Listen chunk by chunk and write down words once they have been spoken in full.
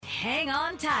hang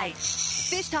on tight.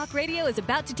 Fish Talk Radio is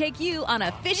about to take you on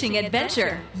a fishing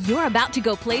adventure. You're about to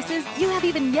go places you have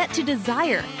even yet to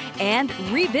desire and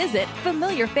revisit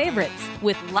familiar favorites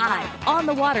with live,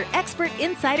 on-the-water expert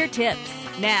insider tips.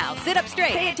 Now, sit up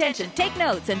straight, pay attention, take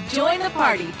notes, and join the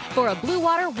party for a blue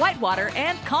water, whitewater,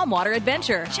 and calm water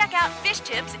adventure. Check out fish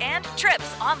tips and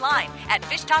trips online at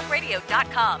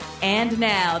fishtalkradio.com. And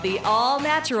now, the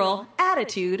all-natural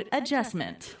attitude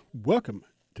adjustment. Welcome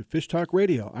to Fish Talk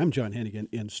Radio. I'm John Hennigan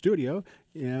in studio,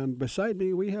 and beside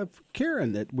me we have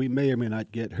Karen that we may or may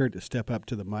not get her to step up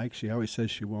to the mic. She always says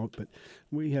she won't, but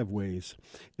we have ways.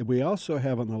 And we also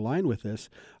have on the line with us,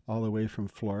 all the way from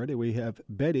Florida, we have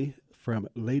Betty from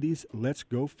Ladies Let's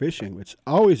Go Fishing. It's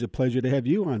always a pleasure to have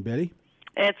you on, Betty.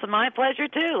 It's my pleasure,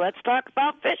 too. Let's talk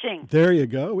about fishing. There you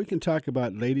go. We can talk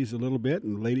about ladies a little bit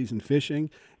and ladies and fishing.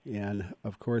 And,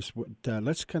 of course,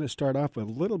 let's kind of start off a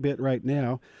little bit right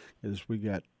now as we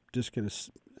got just going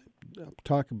to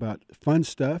talk about fun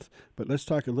stuff. But let's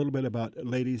talk a little bit about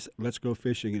Ladies Let's Go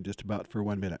Fishing in just about for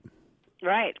 1 minute.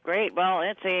 Right, great. Well,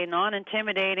 it's a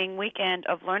non-intimidating weekend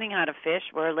of learning how to fish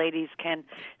where ladies can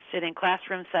sit in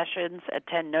classroom sessions,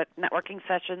 attend networking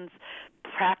sessions,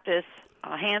 practice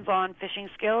hands-on fishing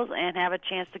skills, and have a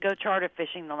chance to go charter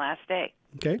fishing the last day.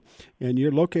 Okay. And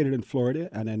you're located in Florida,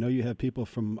 and I know you have people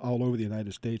from all over the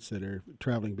United States that are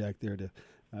traveling back there to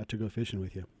go fishing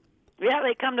with you. Yeah,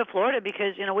 they come to Florida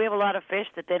because, we have a lot of fish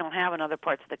that they don't have in other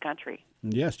parts of the country.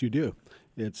 Yes, you do.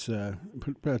 It's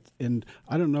and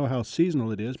I don't know how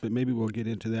seasonal it is, but maybe we'll get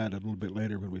into that a little bit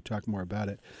later when we talk more about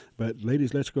it. But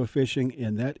Ladies Let's Go Fishing,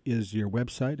 and that is your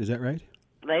website, is that right?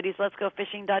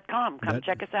 LadiesLet'sGoFishing.com. Come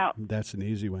check us out. That's an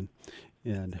easy one.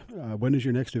 And when is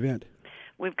your next event?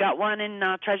 We've got one in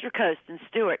Treasure Coast in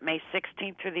Stewart, May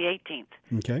 16th through the 18th.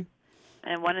 Okay.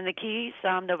 And one in the Keys,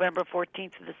 November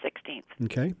 14th through the 16th.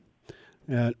 Okay.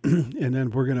 And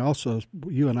then we're going to also,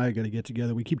 you and I are going to get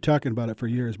together. We keep talking about it for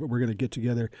years, but we're going to get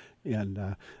together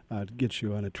and get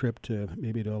you on a trip to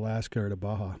maybe to Alaska or to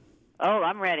Baja. Oh,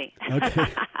 I'm ready. Okay.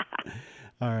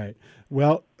 All right.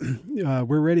 Well,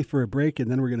 we're ready for a break, and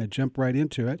then we're going to jump right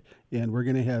into it. And we're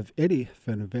going to have Eddie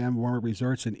from Van Warmer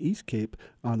Resorts in East Cape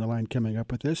on the line coming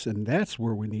up with us, and that's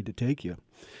where we need to take you.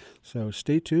 So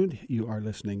stay tuned. You are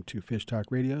listening to Fish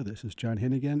Talk Radio. This is John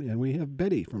Hennigan, and we have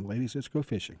Betty from Ladies Let's Go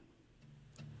Fishing.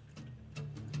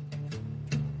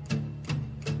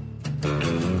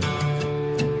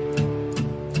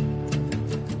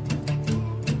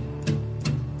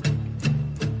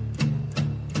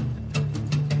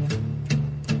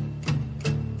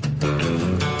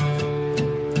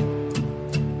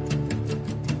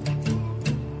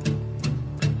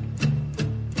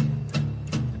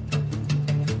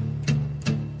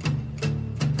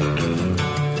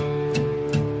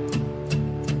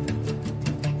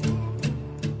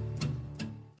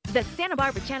 The Santa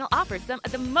Barbara Channel offers some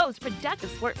of the most productive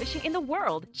sport fishing in the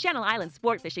world. Channel Island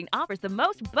Sport Fishing offers the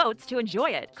most boats to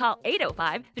enjoy it. Call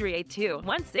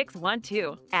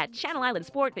 805-382-1612. At Channel Island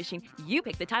Sport Fishing, you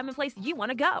pick the time and place you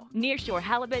want to go. Nearshore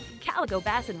halibut, calico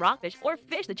bass and rockfish, or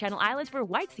fish the Channel Islands for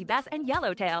white sea bass and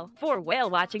yellowtail. For whale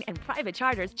watching and private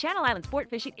charters, Channel Island Sport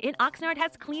Fishing in Oxnard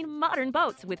has clean, modern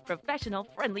boats with professional,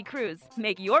 friendly crews.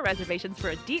 Make your reservations for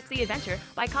a deep-sea adventure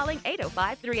by calling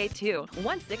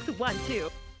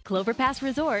 805-382-1612. Clover Pass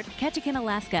Resort, Ketchikan,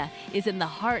 Alaska, is in the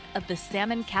heart of the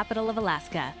salmon capital of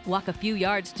Alaska. Walk a few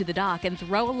yards to the dock and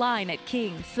throw a line at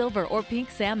king, silver, or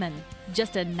pink salmon.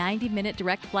 Just a 90-minute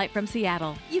direct flight from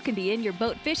Seattle. You can be in your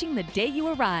boat fishing the day you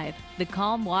arrive. The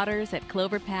calm waters at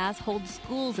Clover Pass hold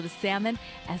schools of salmon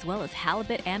as well as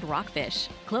halibut and rockfish.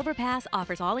 Clover Pass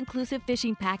offers all-inclusive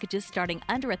fishing packages starting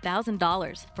under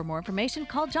 $1,000. For more information,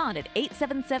 call John at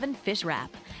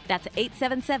 877-FISH-RAP. That's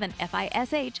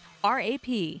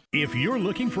 877-FISH-RAP. If you're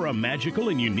looking for a magical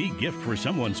and unique gift for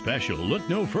someone special, look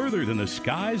no further than the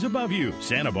skies above you.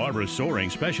 Santa Barbara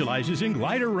Soaring specializes in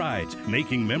glider rides,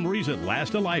 making memories that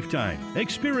last a lifetime.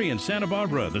 Experience Santa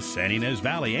Barbara, the San Ynez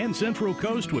Valley, and Central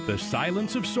Coast with the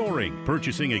silence of soaring.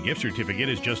 Purchasing a gift certificate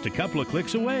is just a couple of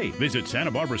clicks away. Visit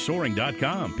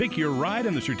SantaBarbaraSoaring.com. Pick your ride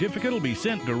and the certificate will be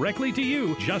sent directly to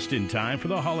you just in time for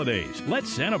the holidays. Let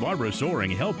Santa Barbara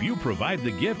Soaring help you provide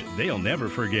the gift they'll never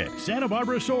forget.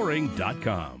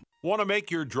 SantaBarbaraSoaring.com. Want to make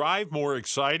your drive more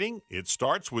exciting? It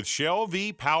starts with Shell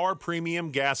V-Power Premium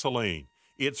Gasoline.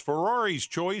 It's Ferrari's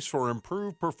choice for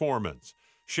improved performance.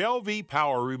 Shell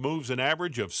V-Power removes an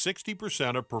average of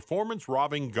 60% of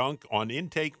performance-robbing gunk on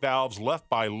intake valves left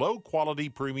by low-quality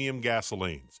premium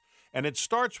gasolines. And it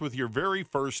starts with your very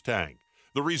first tank.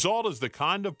 The result is the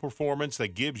kind of performance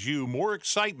that gives you more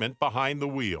excitement behind the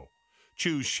wheel.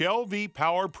 Choose Shell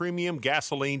V-Power Premium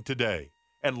Gasoline today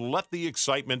and let the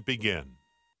excitement begin.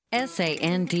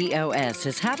 Sandos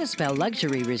is how to spell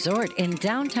luxury resort in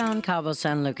downtown Cabo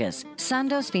San Lucas.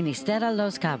 Sandos Finisterra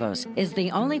Los Cabos is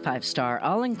the only 5-star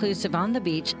all-inclusive on the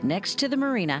beach next to the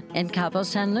marina in Cabo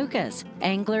San Lucas.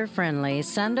 Angler-friendly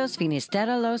Sandos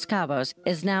Finisterra Los Cabos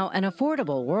is now an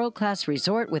affordable world-class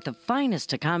resort with the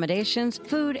finest accommodations,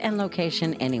 food, and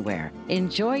location anywhere.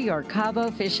 Enjoy your Cabo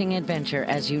fishing adventure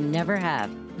as you never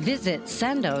have. Visit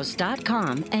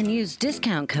sandos.com and use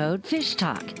discount code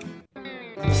FISHTALK.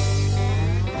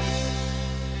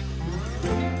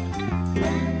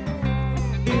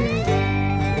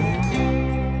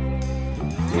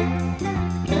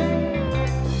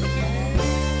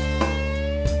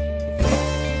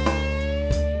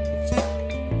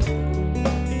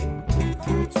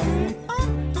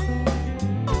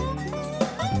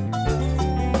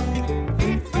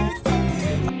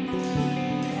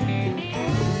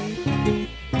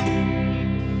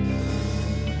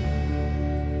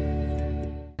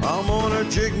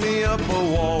 Jig me up a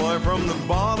walleye from the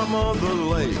bottom of the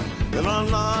lake, and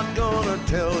I'm not gonna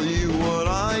tell you what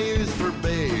I use for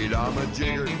bait. I'm a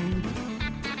jigger.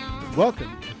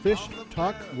 Welcome to Fish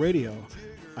Talk Radio.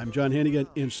 I'm John Hennigan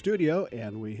in studio,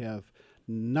 and we have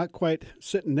not quite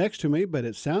sitting next to me, but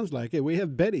it sounds like it. We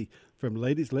have Betty from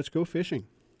Ladies Let's Go Fishing.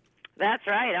 That's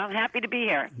right. I'm happy to be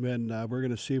here. And we're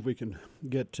going to see if we can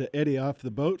get Eddie off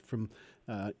the boat from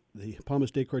the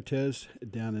Palmas de Cortez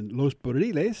down in Los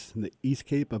Buriles in the East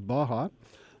Cape of Baja.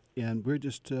 And we're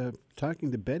just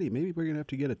talking to Betty. Maybe we're going to have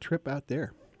to get a trip out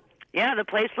there. Yeah, the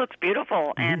place looks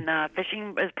beautiful, and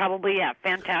fishing is probably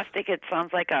fantastic. It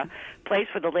sounds like a place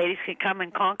where the ladies can come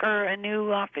and conquer a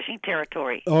new fishing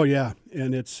territory. Oh, yeah,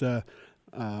 and it's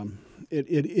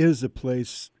it is a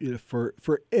place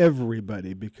for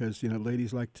everybody because,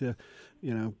 ladies like to,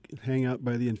 hang out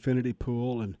by the infinity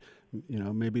pool and,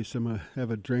 maybe some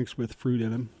have a drinks with fruit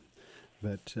in them.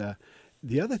 But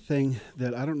the other thing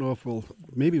that I don't know if we'll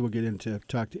get into,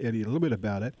 talk to Eddie a little bit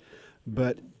about it,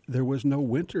 but there was no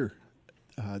winter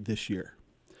this year.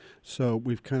 So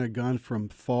we've kind of gone from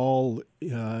fall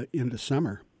into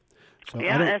summer. So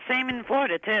yeah, same in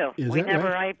Florida too. Is that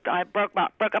right? I broke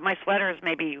up my sweaters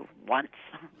maybe once.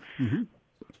 Mm-hmm.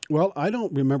 Well, I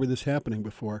don't remember this happening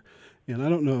before, and I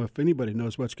don't know if anybody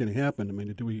knows what's going to happen. I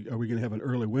mean, are we going to have an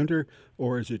early winter,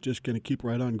 or is it just going to keep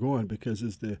right on going? Because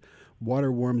as the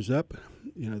water warms up,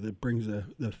 that brings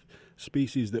the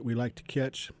species that we like to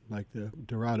catch, like the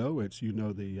dorado. It's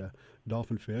the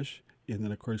dolphin fish, and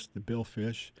then of course the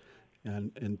billfish,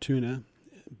 and tuna,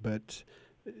 but.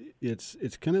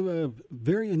 It's kind of a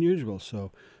very unusual.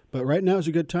 So, but right now is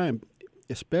a good time,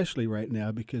 especially right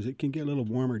now because it can get a little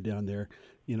warmer down there,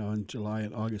 in July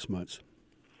and August months.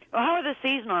 Well, how are the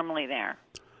seas normally there?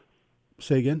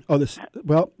 Say again. Oh, let's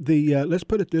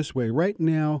put it this way. Right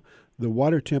now, the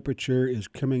water temperature is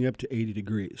coming up to 80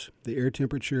 degrees. The air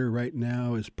temperature right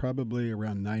now is probably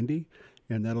around 90,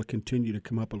 and that'll continue to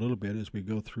come up a little bit as we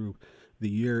go through the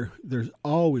year. There's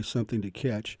always something to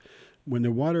catch. When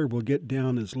the water will get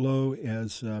down as low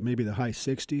as maybe the high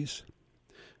 60s,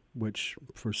 which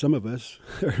for some of us,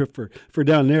 for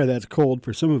down there, that's cold.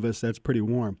 For some of us, that's pretty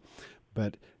warm.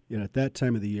 But at that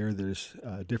time of the year, there's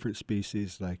different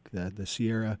species like the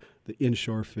Sierra, the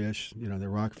inshore fish, the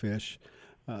rockfish.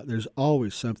 There's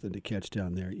always something to catch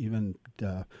down there, even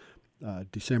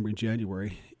December and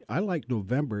January. I like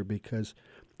November because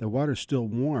the water's still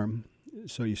warm,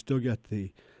 so you still get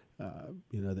the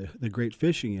great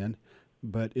fishing in,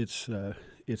 but it's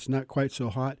not quite so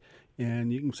hot,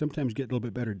 and you can sometimes get a little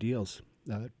bit better deals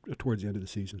towards the end of the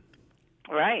season.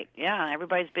 Right, yeah.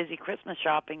 Everybody's busy Christmas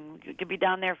shopping. You could be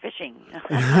down there fishing.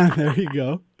 There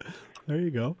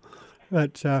you go.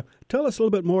 But tell us a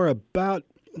little bit more about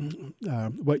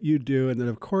what you do, and then,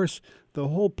 of course, the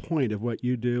whole point of what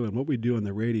you do and what we do on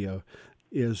the radio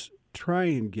is try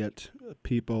and get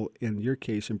people, in your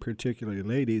case, and particularly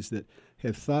ladies, that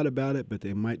have thought about it, but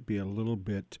they might be a little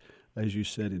bit, as you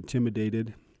said,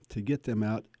 intimidated, to get them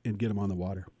out and get them on the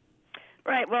water.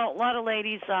 Right. Well, a lot of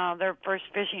ladies, their first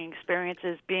fishing experience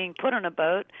is being put on a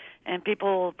boat, and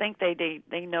people think they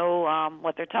know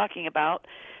what they're talking about.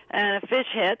 And a fish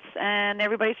hits, and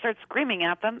everybody starts screaming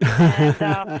at them.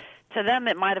 And to them,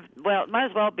 it might as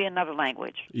well be another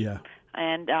language. Yeah.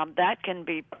 And that can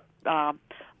be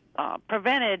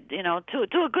prevented,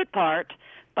 to a good part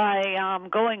by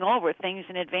going over things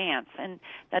in advance. And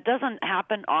that doesn't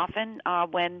happen often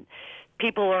when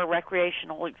people are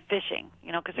recreationally fishing,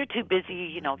 because they're too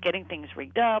busy, getting things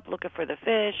rigged up, looking for the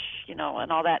fish, and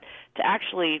all that, to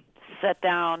actually sit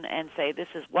down and say, this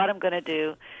is what I'm going to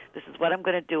do, this is what I'm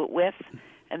going to do it with,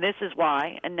 and this is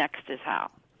why, and next is how.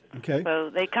 Okay. So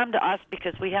they come to us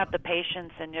because we have the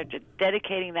patience, and they're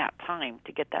dedicating that time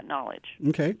to get that knowledge.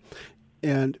 Okay.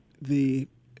 And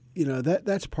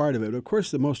that's part of it. Of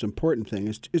course, the most important thing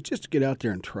is just to get out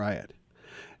there and try it.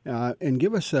 And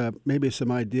give us maybe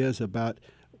some ideas about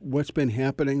what's been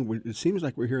happening. It seems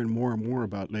like we're hearing more and more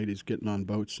about ladies getting on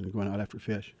boats and going out after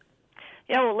fish.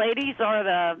 Yeah, well, ladies are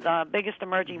the biggest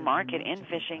emerging market in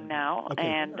fishing now. Okay.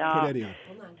 And Put Eddie on.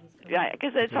 yeah,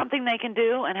 because it's something they can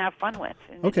do and have fun with.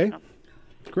 And, Okay.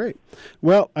 Great.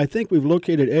 Well, I think we've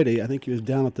located Eddie. I think he was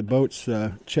down at the boats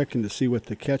checking to see what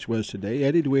the catch was today.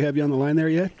 Eddie, do we have you on the line there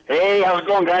yet? Hey, how's it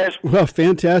going, guys? Well,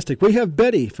 fantastic. We have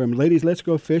Betty from Ladies Let's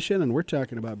Go Fishing, and we're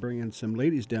talking about bringing some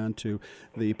ladies down to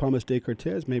the Palmas de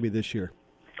Cortez maybe this year.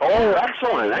 Oh,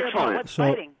 excellent.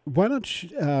 So why don't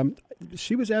you,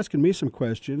 she was asking me some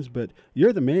questions, but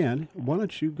you're the man. Why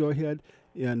don't you go ahead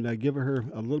and give her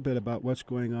a little bit about what's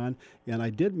going on. And I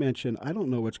did mention, I don't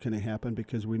know what's going to happen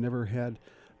because we never had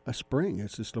a spring.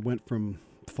 It's just went from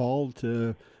fall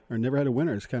to, or never had a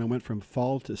winter. It's kind of went from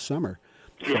fall to summer.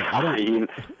 So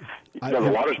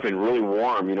the water's been really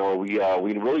warm. We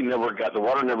really never got, the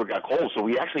water never got cold, so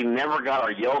we actually never got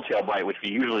our yellowtail bite, which we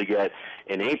usually get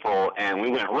in April, and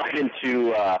we went right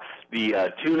into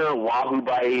the tuna wahoo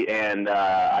bite, and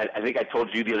I think I told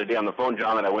you the other day on the phone,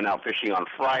 John, that I went out fishing on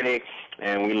Friday,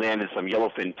 and we landed some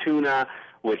yellowfin tuna,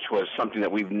 which was something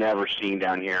that we've never seen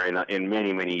down here in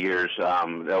many, many years.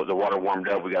 The water warmed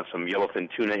up. We got some yellowfin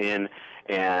tuna in,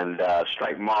 and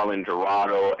striped marlin,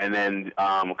 dorado, and then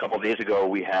a couple of days ago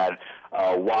we had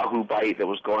a wahoo bite that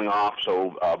was going off,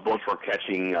 so both were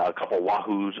catching a couple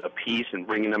wahoos apiece and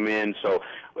bringing them in. So,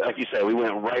 like you said, we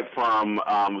went right from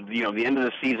the end of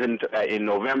the season in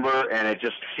November, and it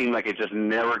just seemed like it just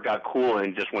never got cool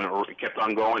and just kept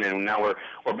on going, and now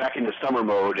we're back into summer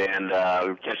mode, and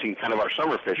we're catching kind of our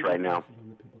summer fish right now.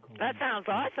 That sounds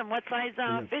awesome. What size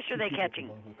fish are they catching?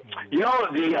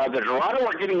 The dorado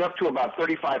are getting up to about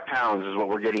 35 pounds is what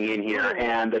we're getting in here.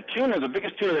 And the tuna, the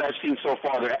biggest tuna that I've seen so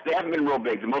far, they haven't been real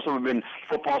big. Most of them have been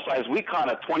football size. We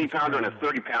caught a 20-pounder and a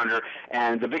 30-pounder,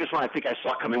 and the biggest one I think I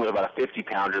saw come in was about a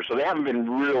 50-pounder. So they haven't been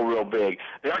real big.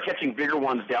 They are catching bigger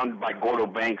ones down by Gordo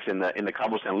Banks in the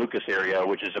Cabo San Lucas area,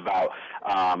 which is about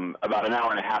an hour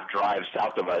and a half drive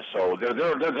south of us. So they're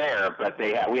there, but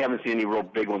we haven't seen any real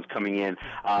big ones coming in.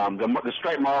 The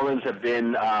striped marlins have been,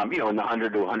 in the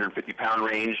 100 to 150 pound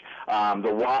range.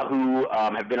 The wahoo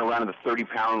have been around in the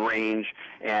 30-pound range,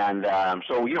 and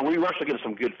so we rush to get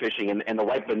some good fishing. And the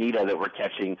white bonita that we're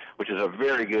catching, which is a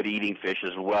very good eating fish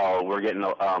as well, we're getting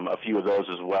a few of those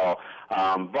as well.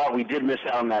 But we did miss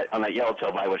out on that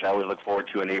yellowtail bite, which I always look forward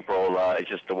to in April. It's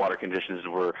just the water conditions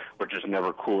were just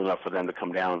never cool enough for them to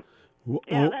come down.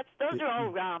 Yeah, those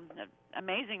are all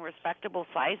amazing, respectable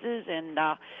sizes, and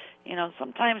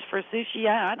sometimes for sushi,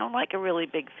 I don't like a really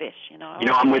big fish.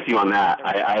 I'm with you on that.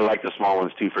 I like the small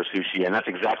ones too for sushi, and that's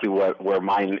exactly where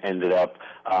mine ended up.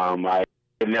 I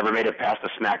never made it past the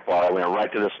snack bar. I went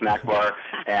right to the snack bar,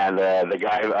 and the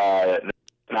guy. The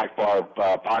snack bar,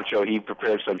 Pancho, he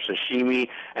prepared some sashimi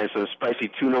and some spicy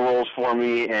tuna rolls for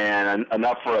me, and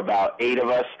enough for about 8 of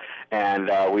us, and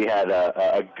we had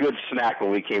a good snack when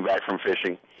we came back from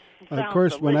fishing. Of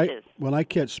course, delicious. when I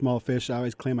catch small fish, I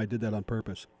always claim I did that on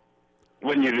purpose.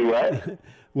 When you do what?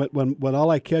 when all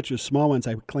I catch is small ones,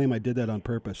 I claim I did that on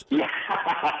purpose. Yeah,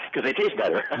 because they taste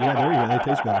better. Yeah, there you go. They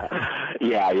taste better.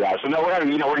 Yeah. So no,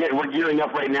 we're gearing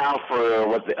up right now for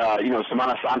what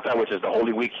Semana Santa, which is the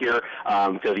Holy Week here,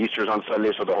 because Easter's on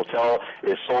Sunday, so the hotel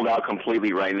is sold out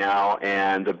completely right now,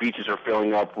 and the beaches are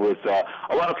filling up with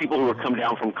a lot of people who have come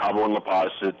down from Cabo and La Paz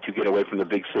to get away from the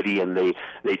big city, and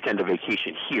they tend to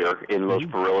vacation here in Los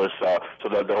Barillas. So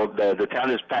the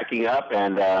town is packing up,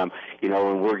 and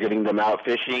we're getting them out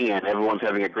fishing, and everyone's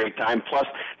having a great time. Plus,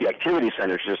 the activity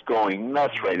center is just going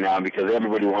nuts right now because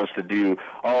everybody wants to do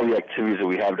all the activities that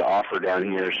we have to offer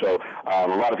down here. So a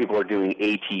lot of people are doing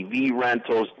ATV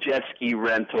rentals, jet ski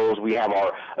rentals. We have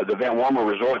the Van Warmer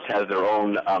Resorts has their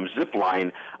own zip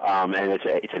line, and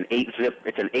it's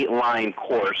an 8-line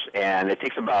course, and it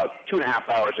takes about 2.5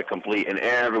 hours to complete, and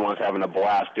everyone's having a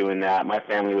blast doing that. My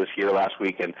family was here last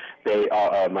week, and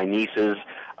my nieces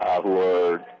who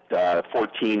are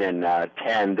 14 and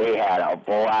 10, they had a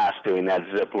blast doing that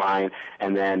zip line,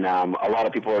 and then a lot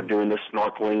of people are doing the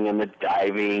snorkeling and the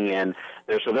diving, and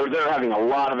they're having a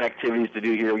lot of activities to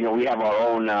do here. We have our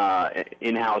own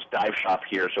in-house dive shop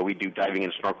here, so we do diving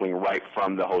and snorkeling right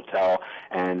from the hotel,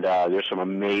 and there's some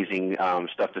amazing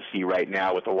stuff to see right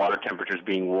now with the water temperatures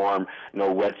being warm,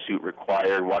 no wetsuit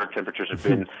required. Water temperatures have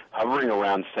been hovering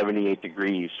around 78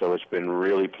 degrees, so it's been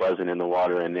really pleasant in the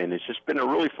water, and it's just been a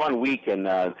really fun week. And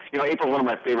April's one of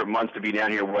my favorite months to be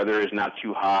down here. Weather is not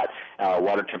too hot,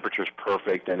 water temperature's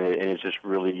perfect, and it's just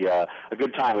really a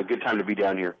good time to be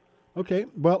down here. Okay,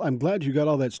 well, I'm glad you got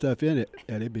all that stuff in it,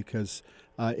 Eddie, because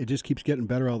it just keeps getting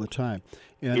better all the time.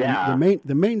 And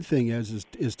the main thing is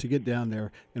to get down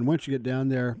there. And once you get down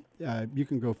there, you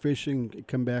can go fishing,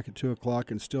 come back at 2 o'clock,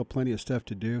 and still plenty of stuff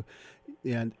to do.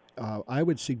 And I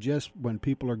would suggest when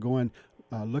people are going,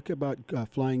 look about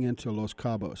flying into Los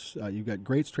Cabos. You've got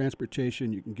great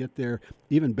transportation. You can get there.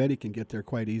 Even Betty can get there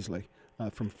quite easily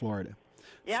from Florida.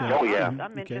 Yeah, So,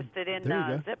 I'm interested in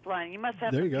zip lining. You must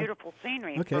have There some you go. beautiful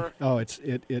scenery. Okay.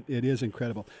 It is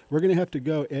incredible. We're going to have to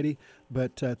go, Eddie,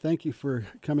 but thank you for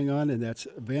coming on, and that's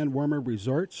Van Wormer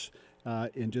Resorts,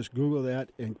 and just Google that,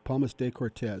 and Palmas de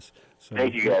Cortez. So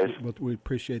Thank you, guys. We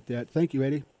appreciate that. Thank you,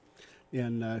 Eddie.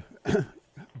 And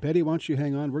Betty, why don't you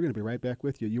hang on? We're going to be right back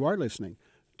with you. You are listening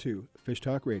to Fish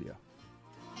Talk Radio.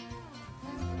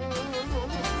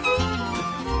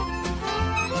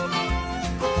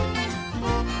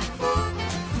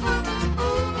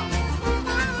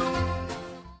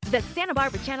 The Santa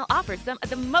Barbara Channel offers some of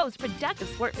the most productive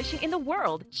sport fishing in the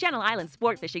world. Channel Island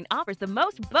Sport Fishing offers the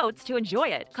most boats to enjoy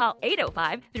it. Call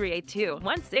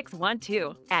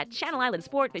 805-382-1612. At Channel Island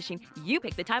Sport Fishing, you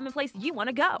pick the time and place you want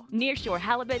to go. Nearshore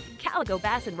halibut, calico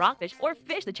bass and rockfish, or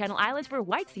fish the Channel Islands for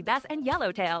white sea bass and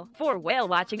yellowtail. For whale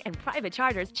watching and private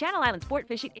charters, Channel Island Sport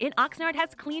Fishing in Oxnard has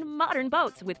clean, modern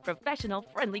boats with professional,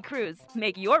 friendly crews.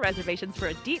 Make your reservations for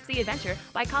a deep-sea adventure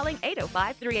by calling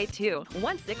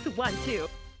 805-382-1612.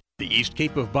 The East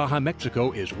Cape of Baja,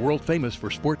 Mexico is world famous for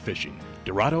sport fishing.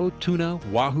 Dorado, tuna,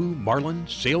 wahoo, marlin,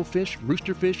 sailfish,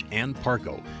 roosterfish, and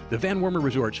pargo. The Van Wormer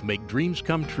Resorts make dreams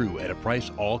come true at a price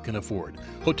all can afford.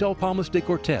 Hotel Palmas de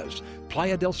Cortez,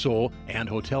 Playa del Sol, and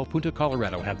Hotel Punta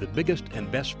Colorado have the biggest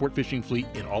and best sport fishing fleet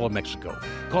in all of Mexico.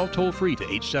 Call toll-free to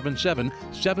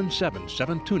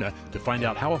 877-777-TUNA to find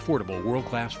out how affordable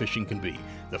world-class fishing can be.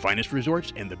 The finest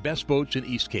resorts and the best boats in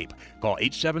East Cape. Call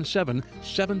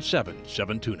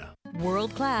 877-777-TUNA.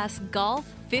 World-class golf,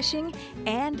 fishing,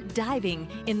 and diving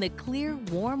in the clear,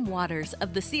 warm waters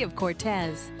of the Sea of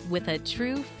Cortez with a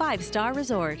true 5-star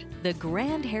resort. The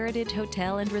Grand Heritage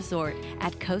Hotel and Resort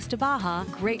at Costa Baja,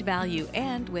 great value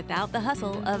and without the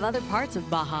hustle of other parts of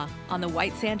Baja. On the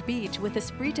white sand beach with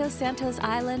Espiritu Santos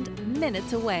Island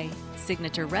minutes away.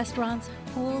 Signature restaurants,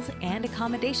 pools, and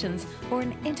accommodations for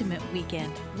an intimate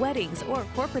weekend, weddings, or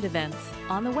corporate events.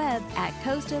 On the web at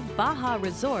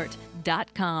CostaBajaResort.com.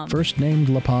 First named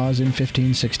La Paz in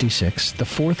 1566, the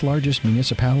fourth largest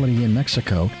municipality in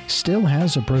Mexico still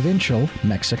has a provincial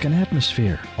Mexican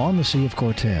atmosphere. On the Sea of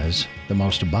Cortez, the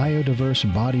most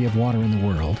biodiverse body of water in the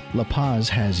world, La Paz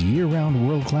has year-round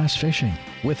world-class fishing.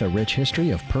 With a rich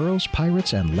history of pearls,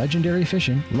 pirates, and legendary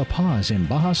fishing, La Paz in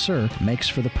Baja Sur makes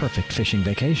for the perfect fishing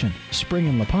vacation. Spring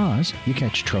in La Paz, you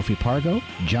catch trophy pargo,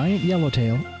 giant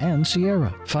yellowtail, and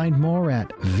sierra. Find more at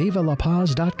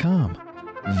VivaLaPaz.com.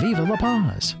 Viva La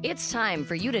Paz! It's time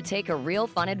for you to take a real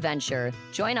fun adventure.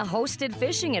 Join a hosted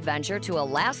fishing adventure to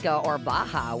Alaska or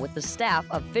Baja with the staff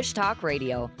of Fish Talk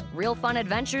Radio. Real Fun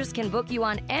Adventures can book you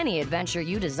on any adventure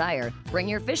you desire. Bring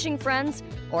your fishing friends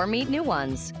or meet new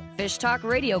ones. Fish Talk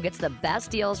Radio gets the best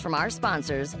deals from our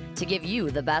sponsors to give you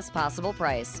the best possible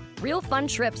price. Real Fun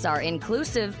trips are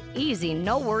inclusive, easy,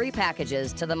 no-worry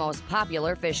packages to the most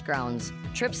popular fish grounds.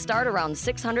 Trips start around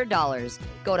 $600.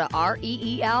 Go to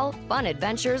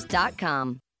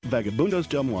REELFunadventures.com. Vagabundos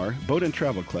Del Mar Boat and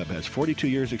Travel Club has 42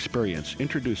 years experience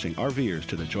introducing RVers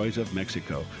to the joys of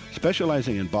Mexico.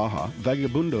 Specializing in Baja,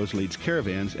 Vagabundos leads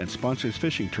caravans and sponsors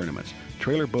fishing tournaments,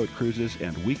 trailer boat cruises,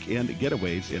 and weekend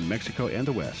getaways in Mexico and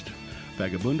the West.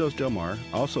 Vagabundos Del Mar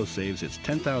also saves its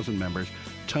 10,000 members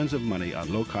tons of money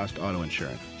on low-cost auto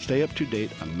insurance. Stay up to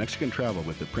date on Mexican travel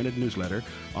with the printed newsletter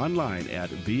online at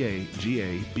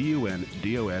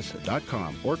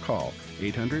vagabundos.com or call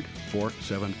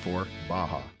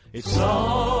 800-474-BAJA. It's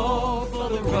all for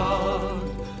the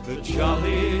rod, the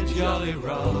jolly, jolly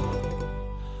rod.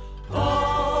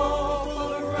 All for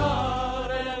the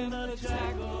rod and the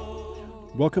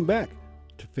tackle. Welcome back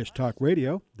to Fish Talk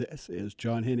Radio. This is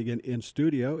John Hennigan in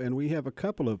studio, and we have a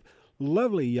couple of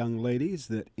lovely young ladies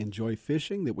that enjoy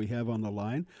fishing that we have on the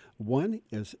line. One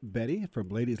is Betty from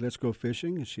Ladies Let's Go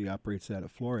Fishing. She operates out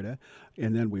of Florida.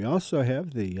 And then we also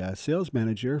have the sales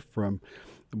manager from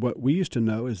what we used to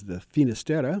know as the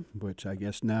Finisterra, which I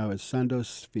guess now is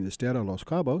Sandos Finisterra Los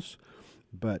Cabos,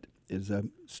 but is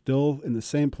still in the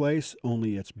same place,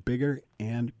 only it's bigger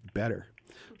and better.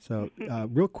 So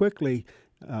real quickly,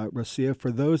 Rosia,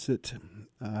 for those that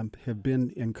have been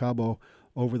in Cabo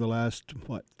over the last,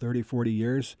 30, 40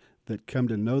 years that come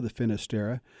to know the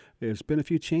Finisterre. There's been a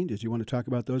few changes. You want to talk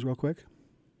about those real quick?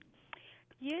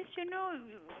 Yes,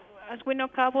 as we know,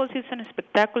 Cabos is a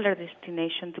spectacular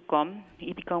destination to come.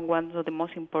 It became one of the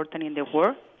most important in the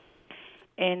world.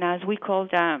 And as we call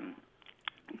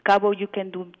Cabo, you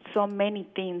can do so many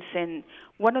things. And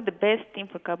one of the best things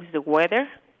for Cabo is the weather.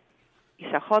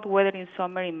 It's a hot weather in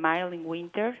summer and mild in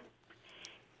winter.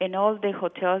 And all the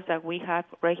hotels that we have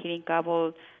right here in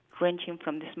Cabo, ranging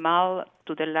from the small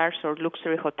to the large or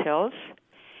luxury hotels.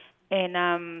 And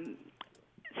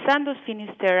Sandos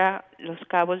Finisterre, Los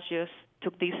Cabos just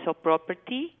took this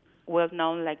property, well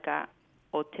known like a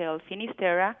Hotel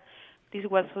Finisterre. This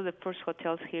was one of the first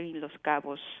hotels here in Los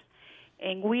Cabos.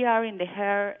 And we are in the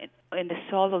heart and the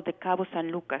soul of the Cabo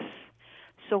San Lucas.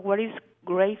 So what is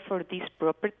great for this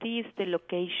property is the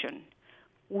location.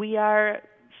 We are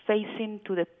facing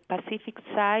to the Pacific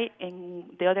side, and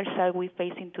the other side we're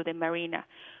facing to the marina,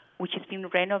 which has been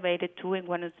renovated too, and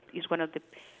is one of the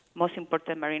most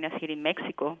important marinas here in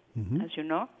Mexico, as you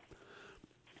know.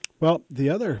 Well, the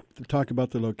other talk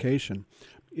about the location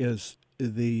is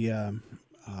there's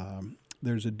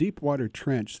a deep water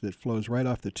trench that flows right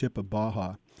off the tip of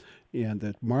Baja, and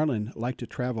that marlin like to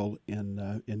travel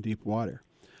in deep water.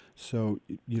 So,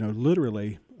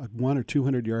 literally 100 or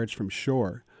 200 yards from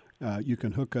shore, you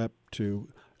can hook up to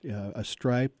a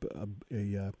stripe,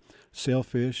 a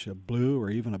sailfish, a blue, or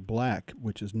even a black,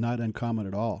 which is not uncommon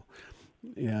at all.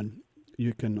 And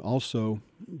you can also,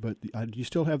 but do you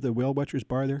still have the whale watchers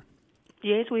bar there?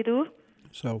 Yes, we do.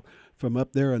 So from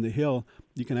up there on the hill,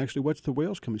 you can actually watch the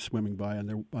whales come swimming by on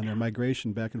their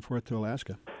migration back and forth to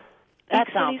Alaska. That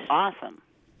sounds awesome.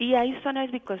 Yeah, it's so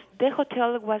nice because the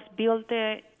hotel was built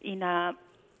in a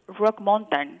rock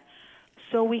mountain.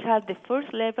 So we have the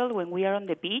first level when we are on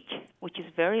the beach, which is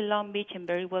very long beach and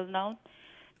very well known.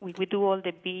 We do all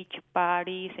the beach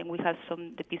parties, and we have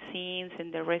the piscines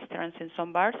and the restaurants and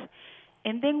some bars.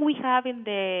 And then we have in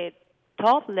the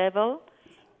top level,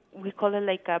 we call it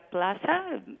like a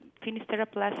plaza, Finisterre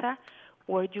Plaza,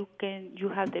 where you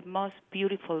have the most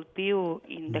beautiful view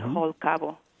in the whole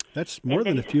Cabo. That's more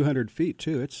than a few hundred feet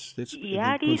too. It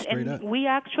goes straight up. We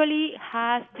actually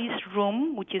have this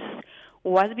room, which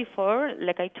was before,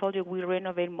 like I told you, we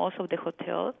renovate most of the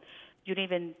hotel. You didn't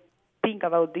even think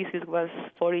about this. It was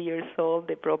 40 years old,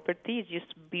 the property. It's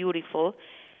just beautiful.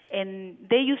 And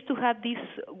they used to have this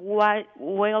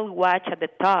whale watch at the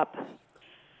top.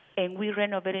 And we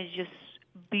renovated just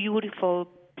beautiful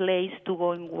place to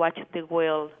go and watch the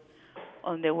whale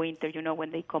on the winter,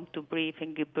 when they come to breed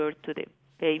and give birth to the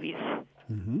babies.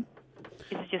 Mm-hmm.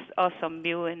 It's just awesome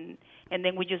view. And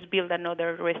then we just built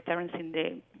another restaurant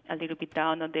a little bit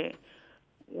down on the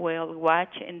whale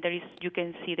watch, and you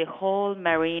can see the whole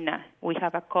marina. We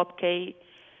have a cupcake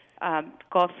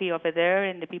coffee over there,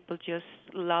 and the people just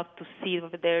love to sit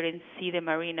over there and see the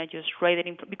marina just right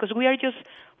there because we are just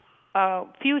a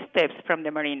few steps from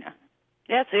the marina.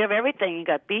 Yeah, so you have everything. You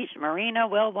got beach, marina,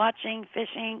 whale watching,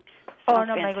 fishing. Oh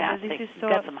no, my goodness, this is so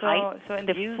and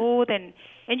the food and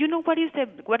what is the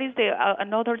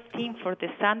another theme for the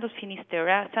Sandos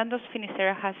Finisterre? Sandos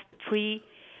Finisterre has three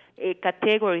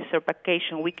categories of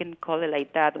vacation. We can call it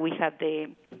like that. We have the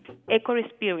eco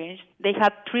experience. They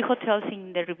have 3 hotels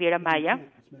in the Riviera Maya,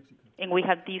 and we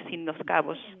have this in Los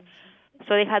Cabos.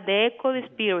 So they have the eco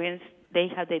experience, they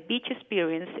have the beach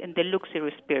experience, and the luxury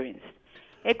experience.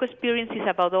 Eco experience is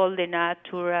about all the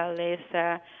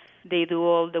naturaleza. They do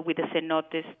all with the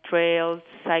cenotes trails,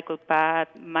 cycle path,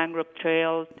 mangrove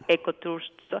trails, eco tours,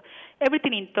 so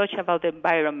everything in touch about the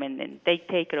environment, and they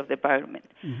take care of the environment.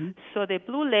 Mm-hmm. So the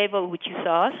blue level, which is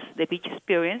us, the beach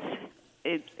experience,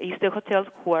 is the hotels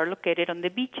who are located on the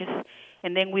beaches.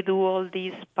 And then we do all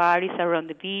these parties around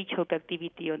the beach, hook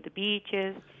activity on the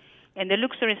beaches. And the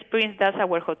luxury experience, that's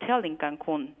our hotel in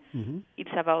Cancun. Mm-hmm. It's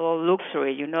about all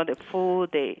luxury, the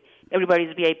food,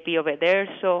 everybody's VIP over there.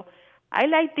 So I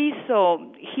like this.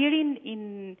 So here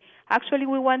actually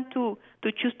we want to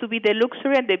choose to be the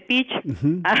luxury and the beach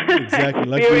exactly,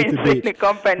 luxury at the beach. The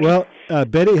company. Well,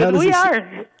 Betty,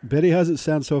 how's it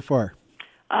sound so far?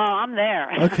 Oh, I'm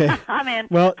there. Okay. I'm in.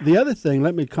 Well, the other thing,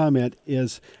 let me comment,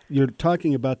 is you're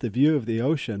talking about the view of the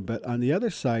ocean, but on the other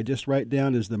side, just right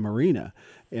down is the marina,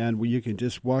 and where you can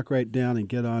just walk right down and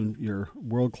get on your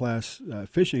world-class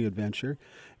fishing adventure.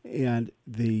 And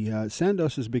the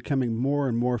Sandos is becoming more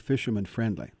and more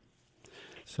fisherman-friendly.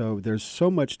 So there's so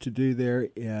much to do there,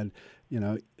 and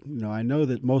I know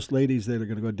that most ladies that are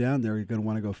going to go down there are going to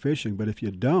want to go fishing, but if you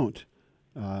don't,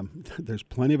 there's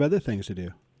plenty of other things to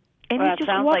do. And it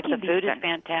sounds like the food is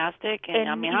fantastic. And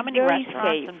I mean, how many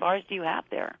restaurants and bars do you have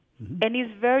there? Mm-hmm. And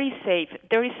it's very safe.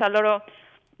 There is a lot of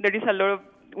there is a lot of,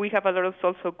 we have a lot of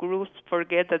also groups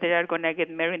forget that they are going to get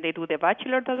married. They do the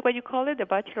bachelor, that's what you call it, the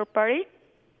bachelor party.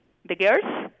 The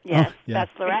girls? Yes, yeah.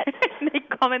 bachelorette. They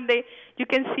come and you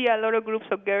can see a lot of groups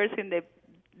of girls in the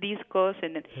discos.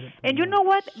 And you know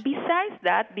what?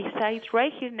 Besides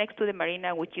right here next to the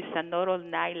marina, which is another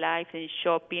nightlife and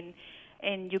shopping,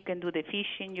 and you can do the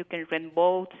fishing, you can rent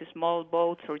boats, small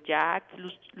boats or yachts,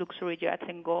 luxury yachts,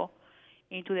 and go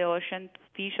into the ocean to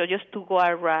fish or just to go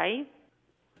a ride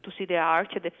to see the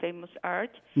arch, the famous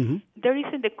arch. Mm-hmm. There is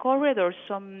in the corridor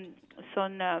some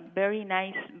very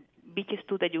nice beaches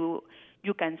too that you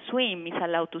can swim. It's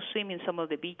allowed to swim in some of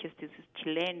the beaches. This is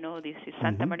Chileno, this is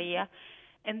Santa Maria.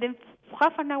 And then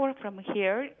half an hour from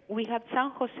here, we have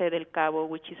San Jose del Cabo,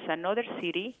 which is another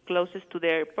city closest to the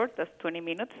airport. That's 20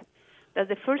 minutes. That's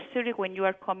the first city when you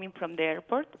are coming from the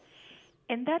airport.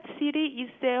 And that city is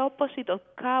the opposite of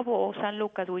Cabo or San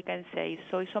Lucas, we can say.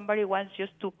 So if somebody wants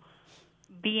just to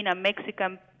be in a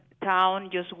Mexican town,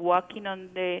 just walking on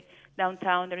the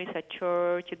downtown, there is a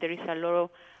church, there is a lot of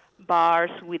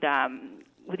bars with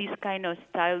this kind of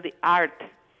style, the art.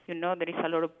 You know, there is a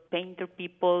lot of painter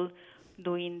people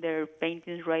doing their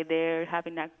paintings right there,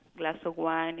 having a glass of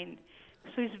wine. And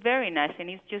so it's very nice, and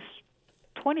it's just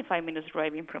 25 minutes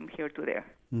driving from here to there.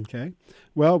 Okay.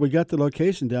 Well, we got the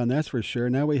location down, that's for sure.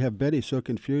 Now we have Betty so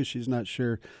confused she's not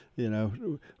sure,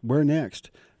 where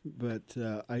next. But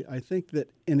I think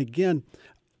that, and again,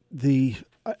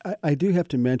 I do have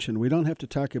to mention, we don't have to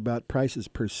talk about prices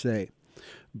per se,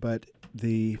 but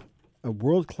a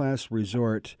world-class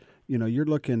resort, you're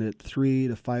looking at $300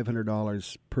 to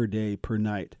 $500 per day per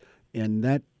night, and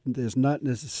that is not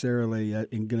necessarily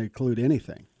going to include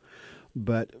anything.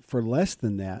 But for less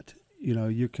than that,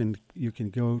 you can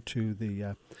go to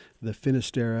the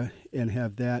Finisterre and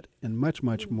have that and much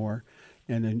more,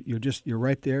 and then you're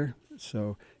right there.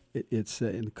 So it's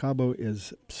and Cabo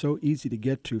is so easy to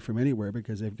get to from anywhere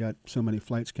because they've got so many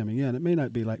flights coming in. It may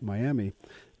not be like Miami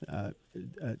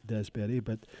does, Betty,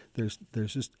 but there's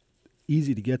just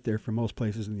easy to get there from most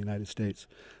places in the United States.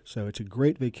 So it's a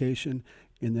great vacation.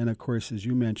 And then, of course, as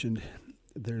you mentioned,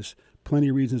 there's plenty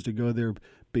of reasons to go there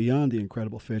beyond the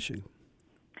incredible fishing.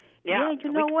 Yeah,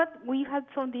 you know what? We have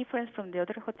some difference from the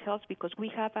other hotels because we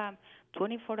have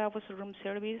 24 hours room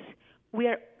service. We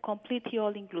are completely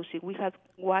all-inclusive. We have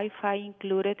Wi-Fi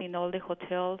included in all the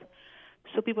hotels,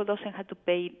 so people doesn't have to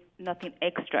pay nothing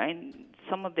extra. And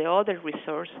some of the other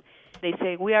resorts, they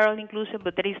say, we are all-inclusive,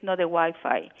 but there is no the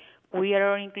Wi-Fi. We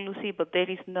are all-inclusive, but there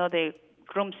is no the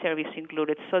room service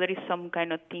included. So there is some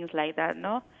kind of things like that,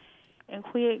 no? And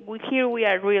here we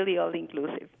are really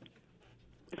all-inclusive.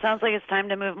 It sounds like it's time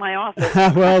to move my office.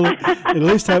 Well, at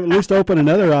least open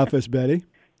another office, Betty.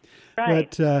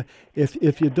 Right. But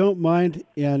if you don't mind,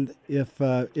 and if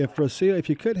Rocio, if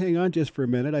you could hang on just for a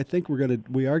minute, I think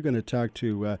we are gonna talk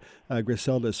to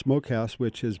Griselda Smokehouse,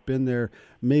 which has been there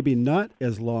maybe not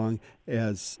as long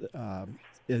as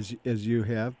you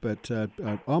have, but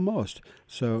almost.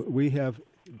 So we have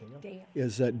Dale.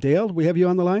 Is Dale? We have you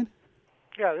on the line?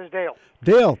 Yeah, this is Dale.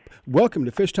 Dale, welcome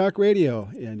to Fish Talk Radio,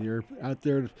 and you're out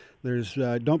there. There's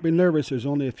don't be nervous. There's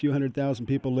only a few 100,000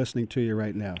 people listening to you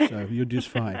right now, so you're just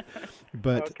fine.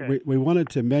 But okay. we wanted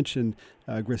to mention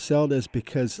Griselda's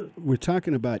because we're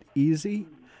talking about easy.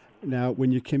 Now,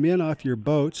 when you come in off your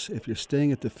boats, if you're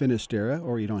staying at the Finisterre,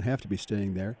 or you don't have to be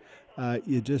staying there,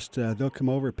 you just they'll come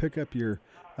over, pick up your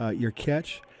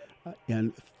catch,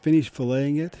 and finish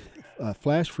filleting it,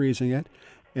 flash freezing it,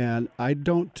 and I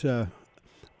don't.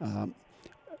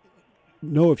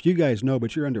 Know if you guys know,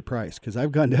 but you're underpriced because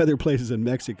I've gone to other places in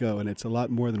Mexico and it's a lot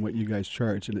more than what you guys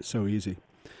charge, and it's so easy.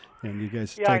 And you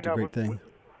guys take a great thing.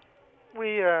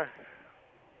 We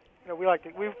like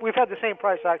it. We've had the same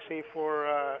price actually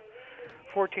for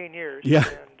 14 years. Yeah.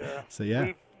 And, so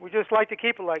yeah. We just like to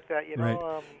keep it like that,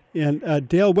 Right. And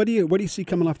Dale, what do you see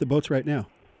coming off the boats right now?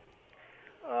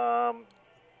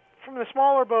 From the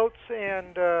smaller boats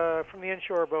and from the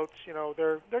inshore boats,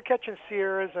 they're catching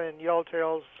Sierras and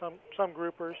yellowtails, some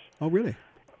groupers. Oh, really?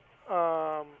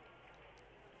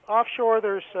 Offshore,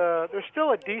 there's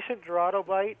still a decent Dorado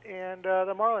bite, and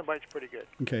the marlin bite's pretty good.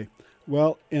 Okay.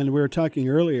 Well, and we were talking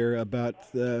earlier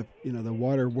about the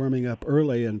water warming up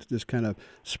early, and this kind of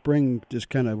spring just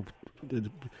kind of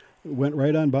went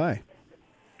right on by.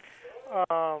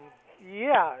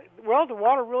 Yeah, well, the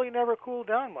water really never cooled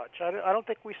down much. I don't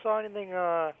think we saw anything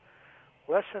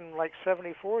less than like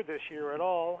 74 this year at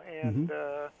all. And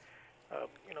a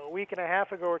week and a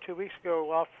half ago or 2 weeks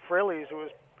ago, off Fraley's, it was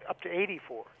up to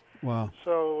 84. Wow.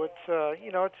 So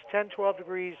it's 10, 12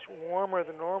 degrees warmer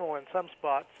than normal in some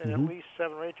spots, and at least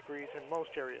 7 or 8 degrees in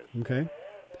most areas. Okay.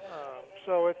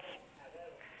 So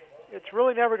it's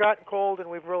really never gotten cold, and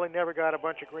we've really never got a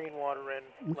bunch of green water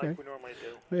in like we normally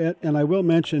do. And I will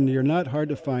mention, you're not hard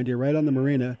to find. You're right on the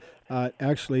marina.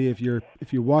 Actually, if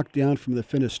you walk down from the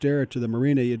Finisterre to the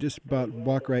marina, you just about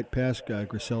walk right past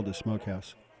Griselda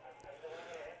Smokehouse.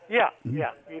 Yeah, Mm-hmm.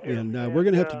 yeah, you do. And we're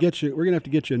gonna have to get you. We're gonna have to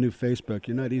get you a new Facebook.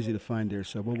 You're not easy to find there,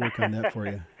 so we'll work on that for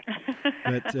you.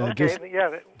 But okay,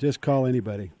 just call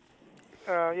anybody.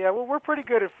 Well, we're pretty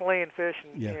good at filleting fish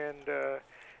and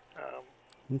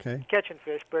Okay. catching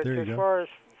fish, but as far as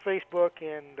Facebook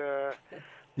and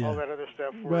all that other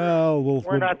stuff,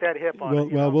 we're not that hip on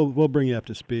it. We'll bring you up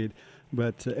to speed.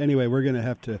 But anyway, we're going to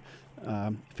have to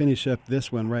finish up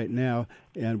this one right now,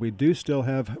 and we do still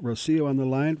have Rocio on the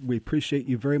line. We appreciate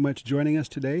you very much joining us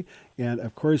today. And,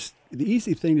 of course, the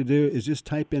easy thing to do is just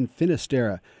type in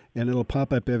Finisterra, and it'll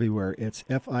pop up everywhere. It's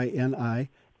Finisterra.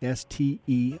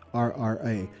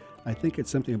 I think it's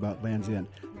something about Land's End.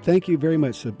 Thank you very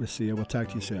much, Rocio. We'll talk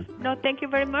to you soon. No, thank you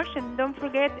very much. And don't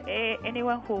forget,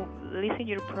 anyone who listens to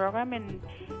your program, and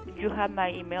if you have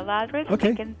my email address, okay,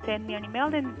 you can send me an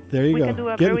email, and there you we go. can do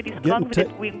a very discount with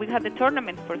it. We have the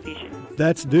tournament for fishing.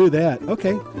 Let's do that.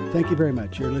 Okay. Thank you very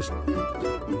much. You're listening.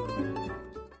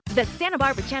 The Santa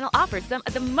Barbara Channel offers some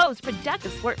of the most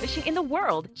productive sport fishing in the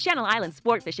world. Channel Island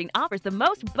Sport Fishing offers the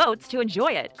most boats to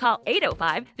enjoy it. Call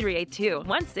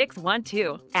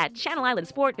 805-382-1612. At Channel Island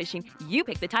Sport Fishing, you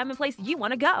pick the time and place you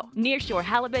want to go. Nearshore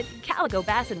halibut, calico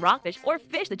bass and rockfish, or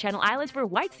fish the Channel Islands for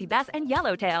white sea bass and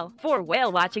yellowtail. For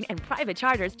whale watching and private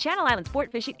charters, Channel Island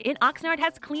Sport Fishing in Oxnard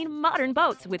has clean, modern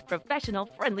boats with professional,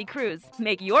 friendly crews.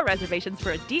 Make your reservations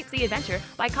for a deep-sea adventure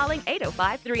by calling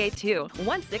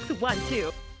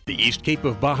 805-382-1612. The East Cape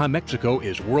of Baja, Mexico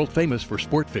is world famous for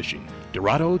sport fishing.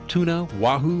 Dorado, tuna,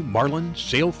 wahoo, marlin,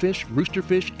 sailfish,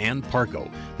 roosterfish, and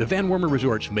pargo. The Van Wormer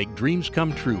Resorts make dreams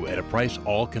come true at a price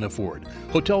all can afford.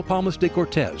 Hotel Palmas de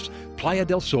Cortez, Playa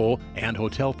del Sol, and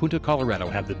Hotel Punta Colorado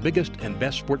have the biggest and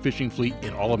best sport fishing fleet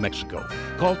in all of Mexico.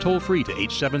 Call toll-free to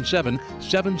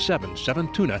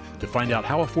 877-777-TUNA to find out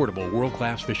how affordable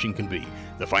world-class fishing can be.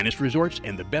 The finest resorts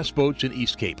and the best boats in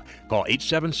East Cape. Call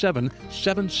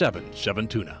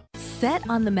 877-777-TUNA. Set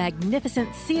on the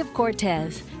magnificent Sea of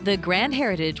Cortez, the Grand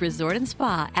Heritage Resort and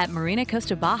Spa at Marina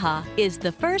Costa Baja is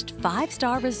the first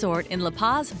 5-star resort in La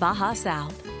Paz, Baja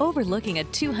South. Overlooking a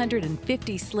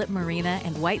 250-slip marina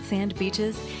and white sand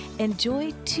beaches,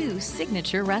 enjoy 2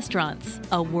 signature restaurants,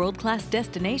 a world-class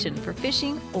destination for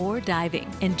fishing or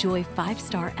diving. Enjoy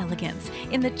 5-star elegance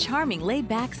in the charming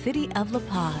laid-back city of La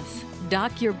Paz.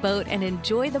 Dock your boat and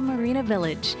enjoy the Marina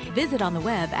Village. Visit on the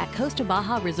web at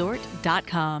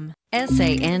CostaBajaResort.com.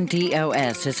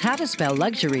 Sandos is how to spell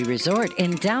luxury resort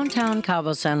in downtown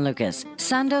Cabo San Lucas.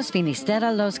 Sandos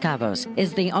Finisterra Los Cabos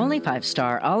is the only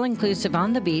 5-star all-inclusive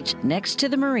on the beach next to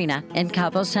the marina in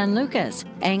Cabo San Lucas.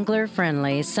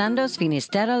 Angler-friendly Sandos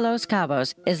Finisterra Los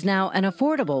Cabos is now an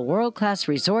affordable world-class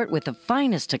resort with the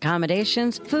finest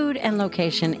accommodations, food, and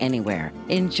location anywhere.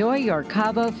 Enjoy your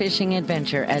Cabo fishing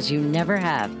adventure as you never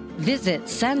have. Visit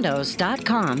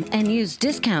sandos.com and use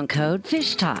discount code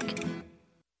FISHTALK.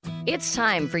 It's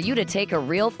time for you to take a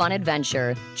real fun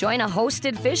adventure. Join a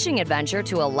hosted fishing adventure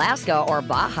to Alaska or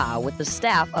Baja with the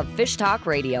staff of Fish Talk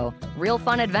Radio. Real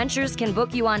Fun Adventures can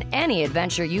book you on any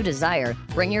adventure you desire.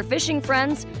 Bring your fishing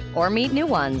friends or meet new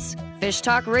ones. Fish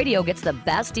Talk Radio gets the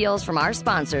best deals from our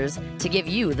sponsors to give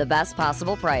you the best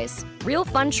possible price. Real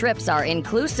Fun trips are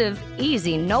inclusive,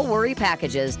 easy, no-worry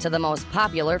packages to the most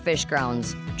popular fish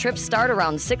grounds. Trips start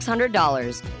around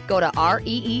 $600. Go to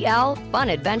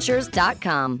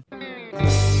REELFunadventures.com.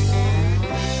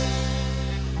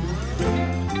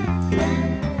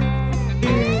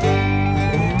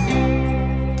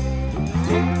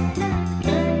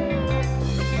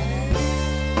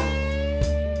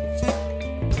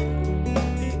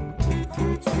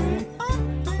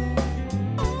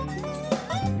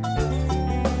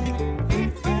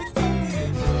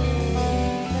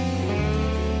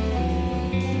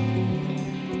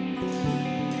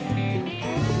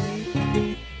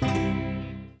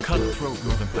 Cutthroat,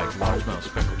 northern pike, largemouth,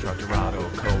 speckled trout, dorado,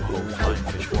 coho, flying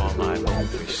fish, walleye,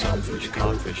 bonefish, sunfish,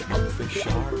 codfish, monkfish,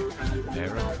 shark,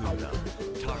 barracuda,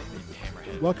 tarpon,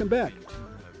 hammerhead. Welcome back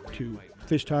to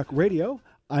Fish Talk Radio.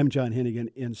 I'm John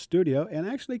Hennigan in studio, and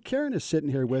actually Karen is sitting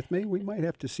here with me. We might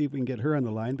have to see if we can get her on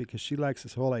the line because she likes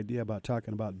this whole idea about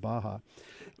talking about Baja.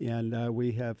 And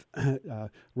we have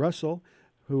Russell,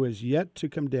 who is yet to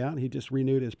come down. He just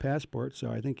renewed his passport, so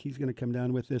I think he's going to come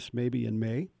down with this maybe in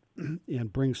May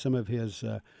and bring some of his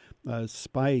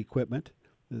spy equipment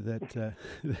that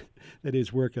that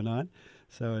he's working on.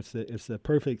 So it's the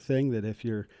perfect thing that if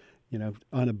you're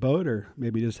on a boat or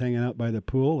maybe just hanging out by the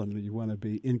pool and you want to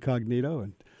be incognito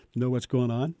and know what's going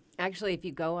on. Actually, if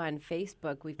you go on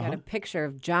Facebook, we've got a picture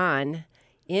of John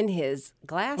in his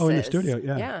glasses. Oh, in the studio,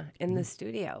 yeah. Yeah, in the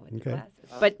studio with the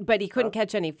glasses. But he couldn't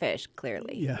catch any fish,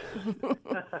 clearly. Yeah.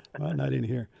 Well, not in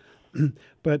here.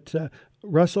 But,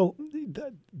 Russell,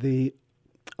 the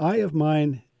Eye of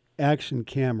Mine action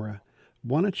camera,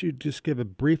 why don't you just give a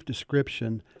brief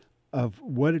description of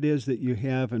what it is that you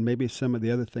have and maybe some of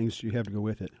the other things you have to go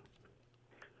with it?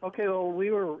 Okay, well,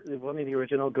 we were one of the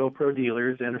original GoPro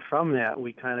dealers, and from that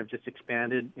we kind of just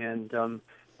expanded and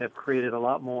have created a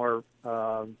lot more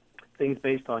things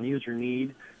based on user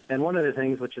need. And one of the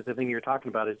things, which is the thing you're talking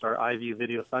about, is our iView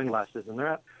video sunglasses. And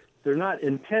they're not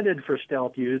intended for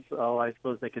stealth use. Oh, I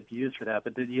suppose they could be used for that.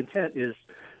 But the intent is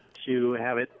to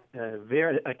have it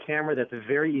a camera that's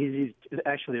very easy.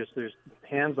 Actually, there's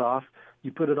hands off.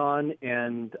 You put it on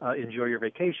and enjoy your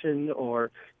vacation,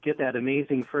 or get that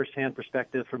amazing first-hand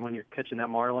perspective from when you're catching that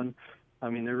marlin.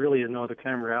 I mean, there really is no other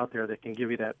camera out there that can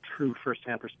give you that true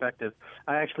first-hand perspective.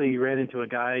 I actually ran into a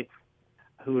guy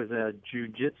who was a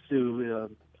jiu-jitsu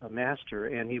master,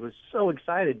 and he was so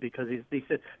excited because he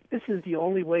said, this is the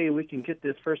only way we can get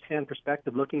this first-hand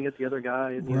perspective, looking at the other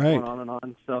guy, and going on and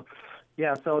on. So,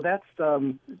 yeah, so that's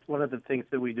one of the things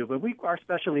that we do. But our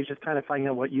specialty is just kind of finding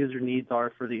out what user needs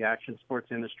are for the action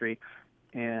sports industry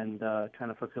and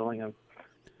kind of fulfilling them.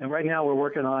 And right now we're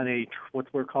working on what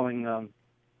we're calling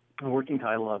a working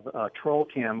title of Troll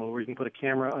Cam, where you can put a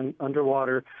camera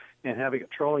underwater and have it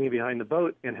trolling you behind the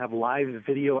boat and have live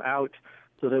video out,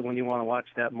 so that when you want to watch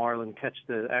that marlin catch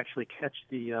the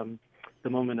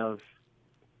moment of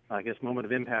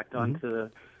impact onto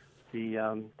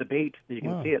the bait, you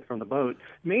can see it from the boat.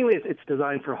 Mainly it's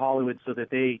designed for Hollywood so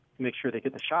that they make sure they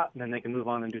get the shot and then they can move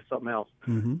on and do something else.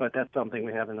 Mm-hmm. But that's something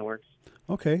we have in the works.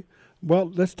 Okay.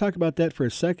 Well, let's talk about that for a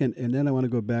second, and then I want to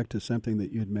go back to something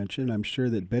that you had mentioned. I'm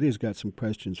sure that Betty's got some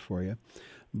questions for you.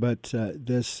 But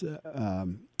this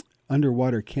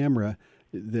underwater camera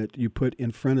that you put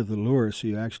in front of the lure so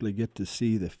you actually get to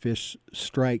see the fish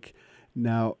strike.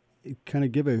 Now, kind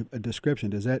of give a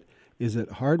description. Is it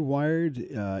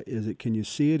hardwired? Can you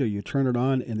see it, or you turn it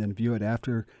on and then view it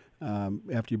after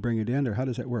you bring it in, or how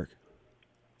does that work?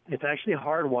 It's actually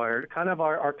hardwired. Kind of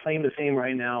our claim to fame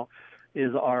right now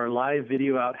is our live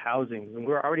video out housings. And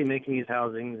we're already making these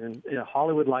housings, and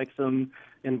Hollywood likes them.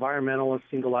 Environmentalists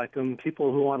seem to like them.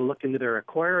 People who want to look into their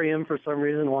aquarium for some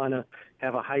reason want to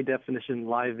have a high-definition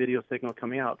live video signal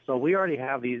coming out. So we already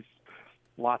have these,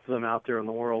 lots of them out there in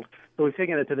the world. So we've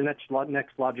taken it to the next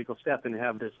logical step and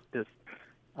have this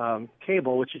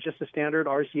cable, which is just a standard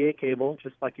RCA cable,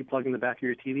 just like you plug in the back of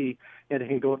your TV, and it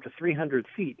can go up to 300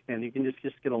 feet, and you can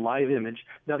just get a live image.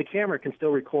 Now, the camera can still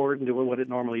record and do what it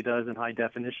normally does in high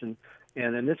definition,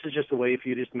 and then this is just a way for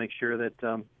you just to make sure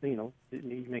that, you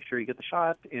make sure you get the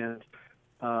shot, and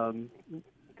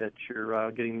that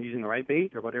you're using the right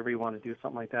bait or whatever you want to do,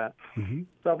 something like that. Mm-hmm.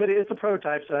 So, but it's a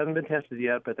prototype, so it hasn't been tested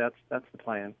yet, but that's the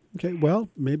plan. Okay, well,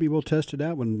 maybe we'll test it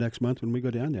out next month when we go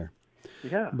down there.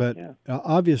 Yeah, but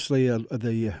obviously,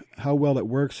 how well it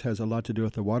works has a lot to do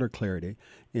with the water clarity.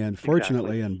 And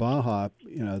fortunately, in Baja,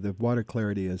 the water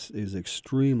clarity is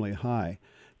extremely high.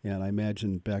 And I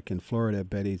imagine back in Florida,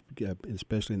 Betty,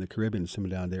 especially in the Caribbean, some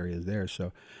down the areas there.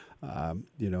 So, I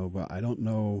don't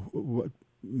know what.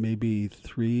 Maybe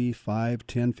 3, 5,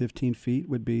 10, 15 feet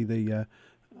would be the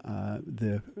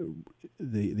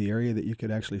area that you could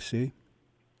actually see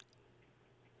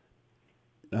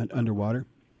underwater.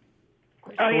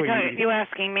 Oh, you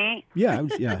asking me? Yeah,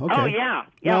 yeah, okay. Oh, yeah.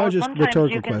 No, just sometimes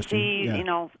rhetorical you can question. see,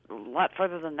 Yeah. a lot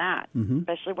further than that, Mm-hmm.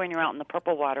 especially when you're out in the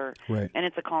purple water, right. And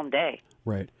it's a calm day.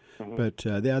 Right. But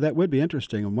that would be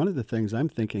interesting. And one of the things I'm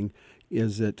thinking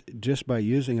is that just by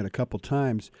using it a couple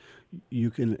times,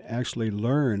 you can actually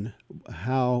learn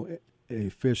how a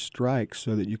fish strikes,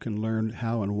 so that you can learn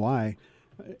how and why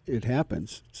it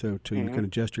happens. So you can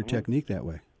adjust your technique that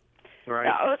way. Right.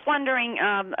 I was wondering,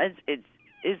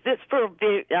 is this for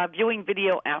viewing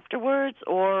video afterwards,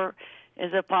 or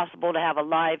is it possible to have a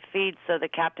live feed so the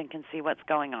captain can see what's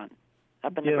going on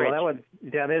up in the bridge? Well,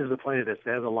 that is the point of this. It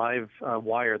has a live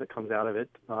wire that comes out of it,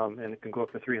 and it can go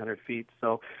up to 300 feet.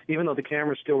 So even though the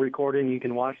camera's still recording, you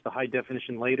can watch the high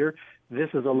definition later. This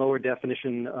is a lower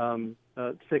definition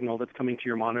signal that's coming to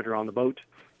your monitor on the boat.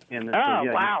 And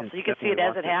wow! So you can see it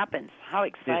as it happens. How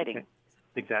exciting!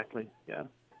 Exactly. Yeah.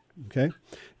 Okay,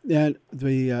 and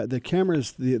the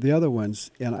cameras, the other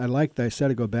ones, and I said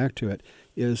to go back to it,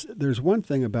 is there's one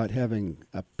thing about having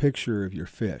a picture of your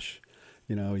fish.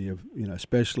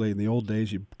 Especially in the old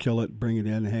days, you kill it, bring it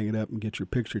in, and hang it up, and get your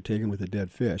picture taken with a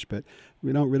dead fish. But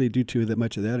we don't really do that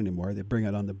much of that anymore. They bring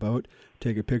it on the boat,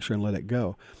 take a picture, and let it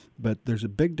go. But there's a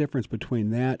big difference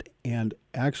between that and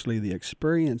actually the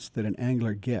experience that an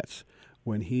angler gets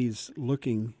when he's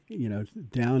looking,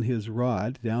 down his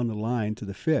rod, down the line to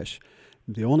the fish.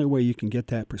 The only way you can get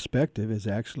that perspective is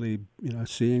actually,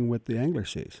 seeing what the angler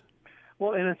sees.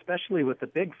 Well, and especially with the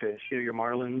big fish, your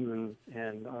marlins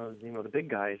and the big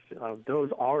guys,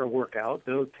 those are a workout.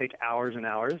 Those take hours and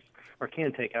hours, or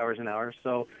can take hours and hours.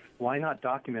 So why not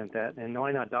document that? And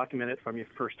why not document it from your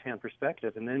first-hand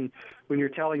perspective? And then when you're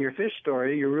telling your fish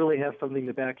story, you really have something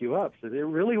to back you up. So it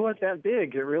really was that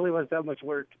big. It really was that much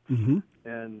work. Mm-hmm.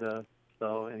 And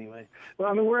so anyway,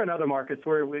 well, we're in other markets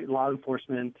where law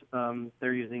enforcement,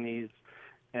 they're using these.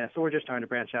 And so we're just trying to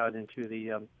branch out into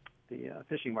the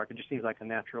fishing market. Just seems like a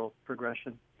natural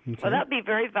progression. Okay. Well, that would be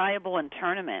very valuable in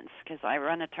tournaments, because I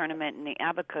run a tournament in the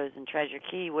Abacus in Treasure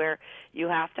Key where you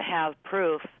have to have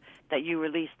proof that you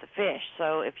released the fish.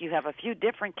 So if you have a few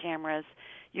different cameras,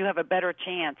 you have a better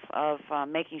chance of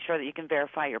making sure that you can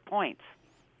verify your points.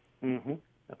 Mm-hmm.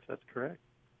 That's correct.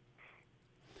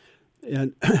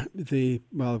 And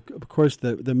of course,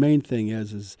 the main thing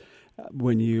is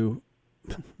when you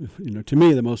to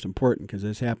me, the most important, because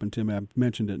this happened to me, I've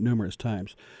mentioned it numerous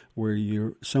times,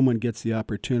 where someone gets the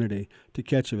opportunity to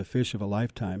catch a fish of a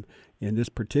lifetime. In this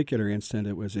particular instant,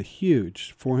 it was a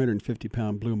huge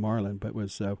 450-pound blue marlin, but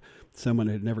was someone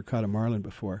who had never caught a marlin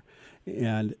before.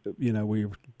 And, we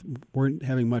weren't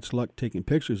having much luck taking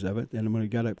pictures of it. And when we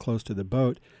got up close to the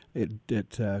boat, it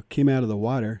came out of the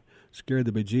water, scared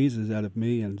the bejesus out of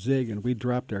me and Zig, and we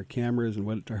dropped our cameras and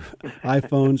went our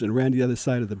iPhones and ran to the other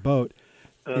side of the boat.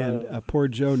 And poor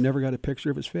Joe never got a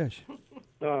picture of his fish.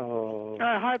 Oh.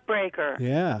 Heartbreaker.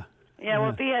 Yeah. Yeah,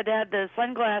 well, if he had the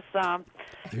sunglass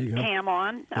cam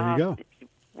on, there you go.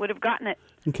 Would have gotten it.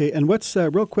 Okay, and what's,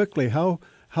 real quickly, how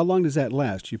long does that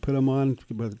last? You put them on,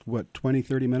 20,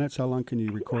 30 minutes? How long can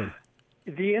you record?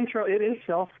 The intro, it is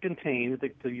self-contained.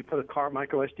 You put a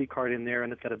micro SD card in there,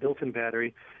 and it's got a built-in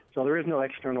battery, so there is no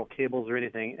external cables or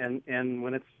anything. And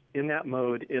when it's in that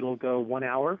mode, it'll go 1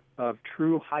 hour of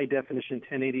true high-definition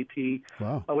 1080p.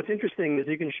 Wow. What's interesting is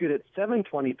you can shoot at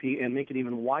 720p and make it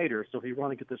even wider. So if you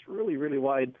want to get this really, really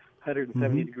wide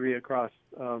 170-degree across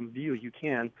view, you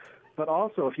can. But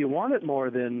also, if you want it more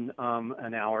than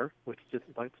an hour, which is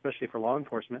especially for law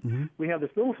enforcement, we have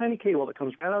this little tiny cable that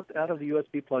comes right out of the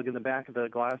USB plug in the back of the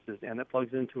glasses, and it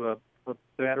plugs into a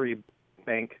battery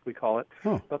bank, we call it,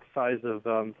 about the size of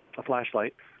a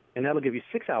flashlight, and that'll give you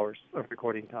 6 hours of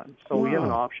recording time. So we have an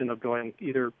option of going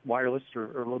either wireless or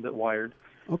a little bit wired.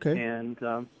 Okay. And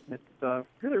it's a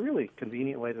really, really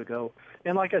convenient way to go.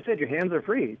 And like I said, your hands are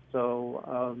free,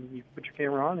 so you put your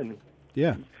camera on and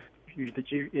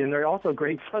and they're also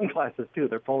great sunglasses, too.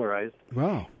 They're polarized.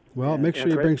 Wow. Well, make sure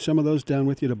you bring some of those down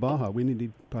with you to Baja. We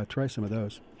need to try some of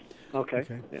those. Okay.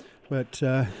 Yeah. But,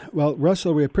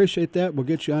 Russell, we appreciate that. We'll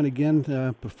get you on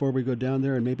again before we go down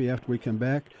there and maybe after we come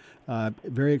back.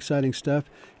 Very exciting stuff.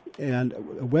 And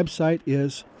a website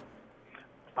is?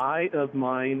 Eye of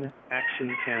Mine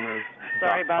Action Cameras.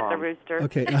 Sorry about the rooster.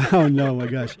 Okay. Oh, no, my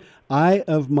gosh. Eye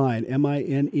of Mine,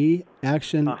 M-I-N-E,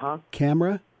 Action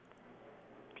Camera?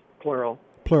 Plural.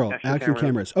 Action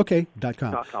Cameras. Okay.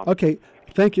 .com. Okay.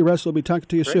 Thank you, Russell. We'll be talking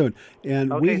to you soon.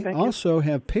 And we also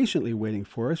have patiently waiting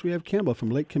for us. We have Campbell from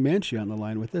Lake Comanche on the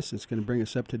line with us. It's going to bring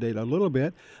us up to date a little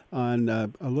bit on a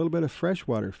little bit of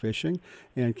freshwater fishing.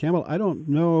 And Campbell, I don't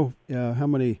know how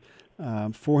many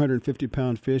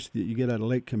 450-pound fish that you get out of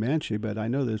Lake Comanche, but I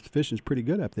know the fishing's pretty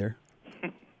good up there.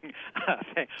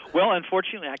 Well,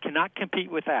 unfortunately, I cannot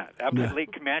compete with that. Up at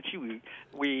Lake Comanche,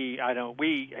 we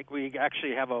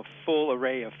actually have a full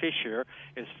array of fish here.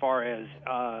 As far as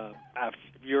if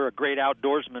you're a great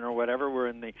outdoorsman or whatever, we're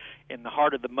in the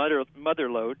heart of the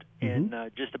Mother Lode, in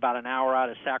just about an hour out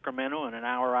of Sacramento and an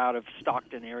hour out of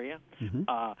Stockton area.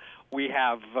 We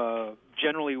have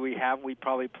we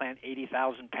probably plant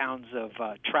 80,000 pounds of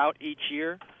trout each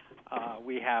year.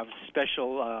 We have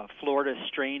special Florida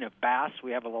strain of bass.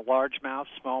 We have a largemouth,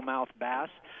 smallmouth bass.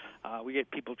 We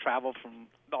get people travel from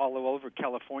all over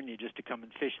California just to come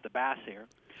and fish the bass here.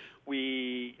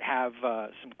 We have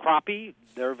some crappie.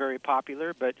 They're very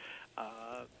popular, but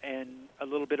and a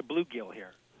little bit of bluegill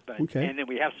here. And then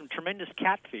we have some tremendous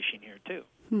catfishing here,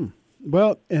 too.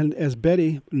 Well, and as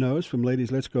Betty knows from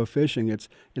Ladies Let's Go Fishing, it's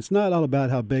not all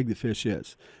about how big the fish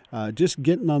is. Just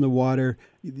getting on the water,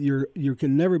 you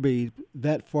can never be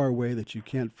that far away that you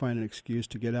can't find an excuse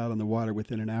to get out on the water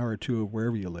within an hour or two of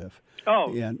wherever you live.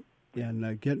 Oh,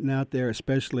 and getting out there,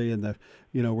 especially in the,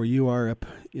 where you are up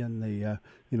in the,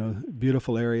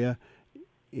 beautiful area,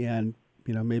 and,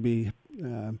 maybe,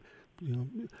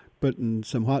 putting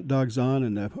some hot dogs on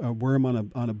and a worm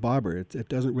on a bobber. It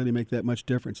doesn't really make that much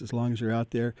difference as long as you're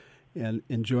out there and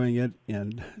enjoying it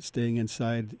and staying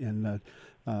inside and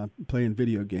playing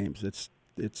video games. It's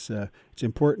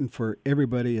important for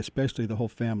everybody, especially the whole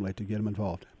family, to get them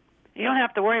involved. You don't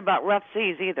have to worry about rough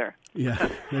seas either. Yeah,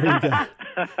 there you go.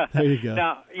 There you go.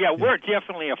 Now, we're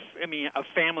definitely a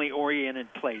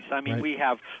family-oriented place. Right. We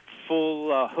have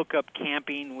full hookup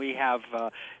camping. We have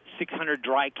 600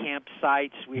 dry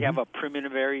campsites. We have a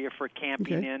primitive area for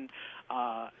camping in.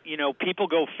 People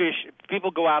go fish.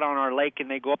 People go out on our lake and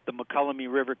they go up the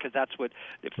McCullummy River because that's what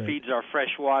feeds our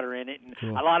fresh water in it. And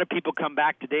a lot of people come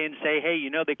back today and say, hey,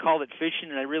 they called it fishing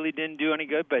and it really didn't do any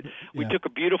good. But we took a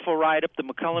beautiful ride up the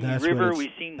McCullummy River.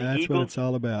 We've seen the eagles. That's what it's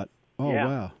all about. Oh,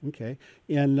 wow. Okay.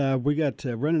 And we got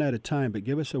running out of time, but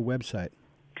give us a website.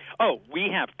 Oh, we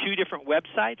have two different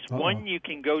websites. One you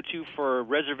can go to for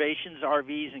reservations,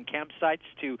 RVs, and campsites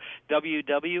to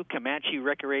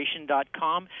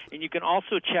www.ComancheRecreation.com. And you can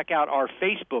also check out our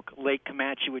Facebook, Lake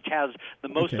Comanche, which has the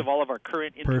most of all of our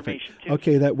current information, too.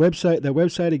 Okay, that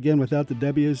website again without the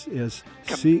W's is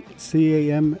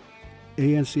CAMANCHE?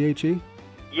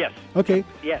 Yes. Okay.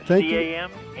 Yes, Thank you.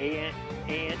 CAMANCHE.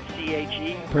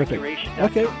 Perfect.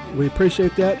 Okay, we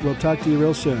appreciate that. We'll talk to you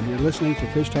real soon. You're listening to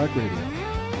Fish Talk Radio.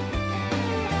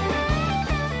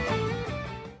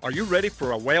 Are you ready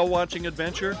for a whale-watching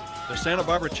adventure? The Santa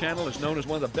Barbara Channel is known as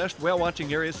one of the best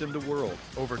whale-watching areas in the world.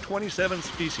 Over 27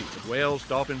 species of whales,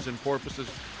 dolphins, and porpoises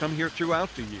come here throughout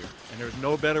the year, and there's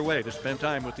no better way to spend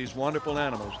time with these wonderful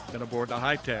animals than aboard the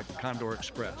high-tech Condor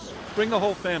Express. Bring the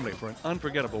whole family for an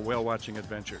unforgettable whale-watching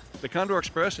adventure. The Condor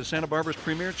Express is Santa Barbara's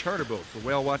premier charter boat for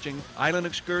whale-watching, island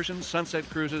excursions, sunset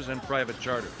cruises, and private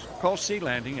charters. Call Sea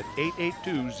Landing at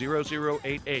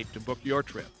 882-0088 to book your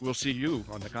trip. We'll see you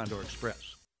on the Condor Express.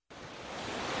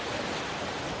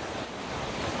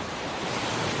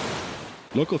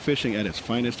 Local fishing at its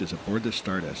finest is aboard the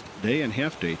Stardust. Day and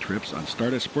half-day trips on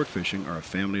Stardust Sport Fishing are a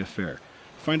family affair.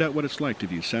 Find out what it's like to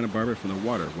view Santa Barbara from the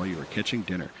water while you are catching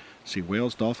dinner. See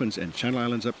whales, dolphins, and Channel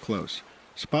Islands up close.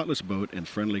 Spotless boat and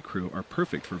friendly crew are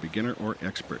perfect for beginner or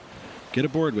expert. Get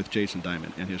aboard with Jason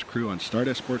Diamond and his crew on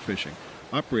Stardust Sport Fishing,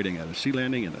 operating at a Sea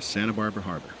Landing in the Santa Barbara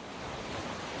Harbor.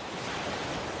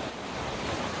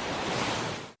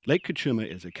 Lake Cachuma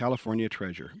is a California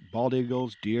treasure. Bald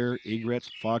eagles, deer, egrets,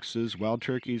 foxes, wild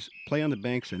turkeys play on the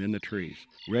banks and in the trees.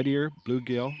 Red ear,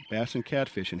 bluegill, bass, and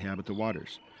catfish inhabit the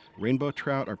waters. Rainbow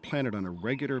trout are planted on a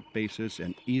regular basis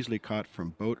and easily caught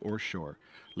from boat or shore.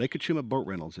 Lake Cachuma Boat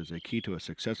Rentals is a key to a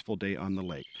successful day on the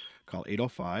lake. Call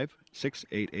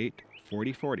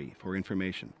 805-688-4040 for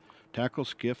information. Tackle,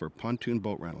 skiff, or pontoon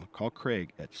boat rental. Call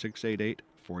Craig at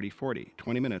 688-4040,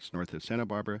 20 minutes north of Santa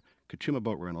Barbara. Cachuma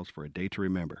Boat Rentals for a day to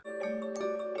remember.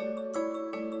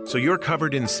 So you're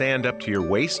covered in sand up to your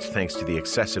waist thanks to the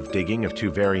excessive digging of two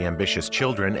very ambitious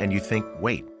children, and you think,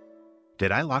 wait,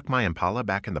 did I lock my Impala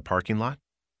back in the parking lot?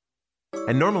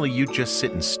 And normally you'd just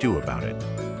sit and stew about it.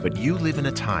 But you live in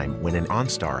a time when an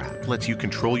OnStar app lets you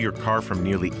control your car from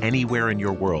nearly anywhere in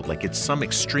your world like it's some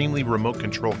extremely remote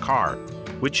control car,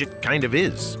 which it kind of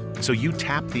is. So you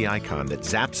tap the icon that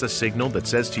zaps a signal that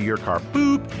says to your car,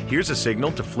 boop, here's a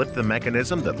signal to flip the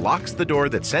mechanism that locks the door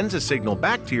that sends a signal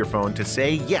back to your phone to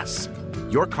say, yes,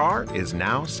 your car is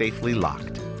now safely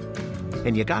locked.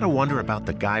 And you gotta wonder about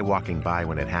the guy walking by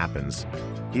when it happens.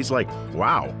 He's like,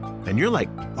 wow. And you're like,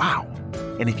 wow.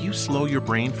 And if you slow your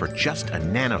brain for just a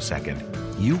nanosecond,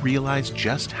 you realize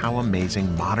just how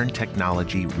amazing modern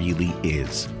technology really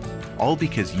is. All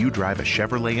because you drive a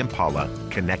Chevrolet Impala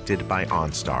connected by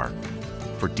OnStar.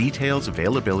 For details,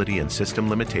 availability, and system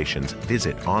limitations,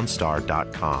 visit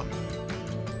OnStar.com.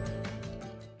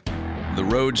 The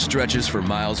road stretches for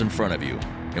miles in front of you,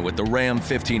 and with the Ram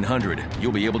 1500,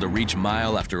 you'll be able to reach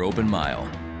mile after open mile.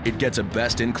 It gets a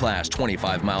best-in-class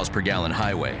 25 miles per gallon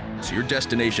highway, so your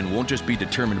destination won't just be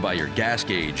determined by your gas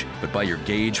gauge, but by your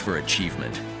gauge for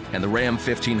achievement. And the Ram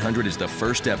 1500 is the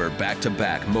first ever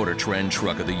back-to-back Motor Trend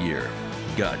Truck of the Year.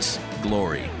 Guts,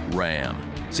 glory, Ram.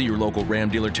 See your local Ram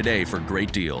dealer today for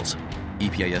great deals.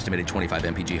 EPA estimated 25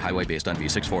 mpg highway based on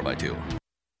V6 4x2.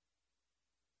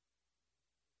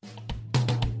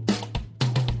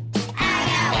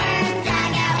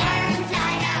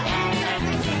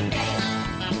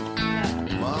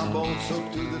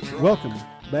 Welcome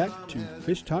back to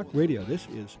Fish Talk Radio. This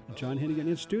is John Hennigan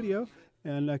in studio.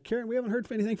 And Karen, we haven't heard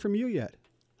anything from you yet.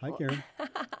 Hi, Karen.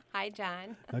 Hi,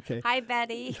 John. Okay. Hi,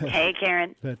 Betty. Hey,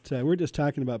 Karen. But we're just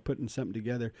talking about putting something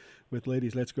together with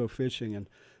Ladies Let's Go Fishing. And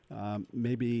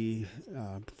maybe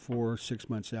 4 or 6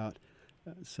 months out.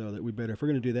 So that if we're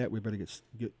going to do that, we better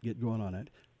get going on it.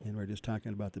 And we're just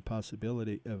talking about the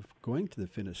possibility of going to the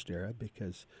Finisterra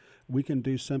because we can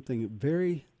do something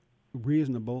very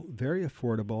reasonable, very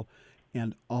affordable,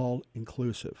 and all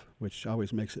inclusive, which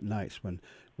always makes it nice when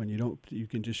you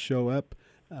can just show up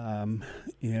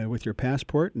with your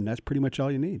passport, and that's pretty much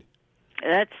all you need.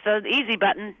 That's the easy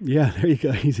button. Yeah, there you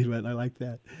go, easy button. I like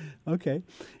that. Okay,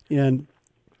 and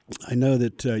I know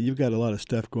that you've got a lot of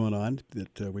stuff going on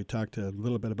that we talked a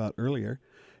little bit about earlier,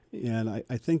 and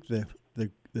I think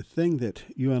the thing that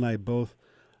you and I both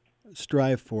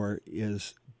strive for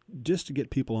is just to get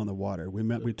people on the water.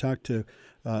 We talked to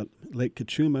Lake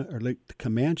Cachuma or Lake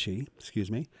Comanche,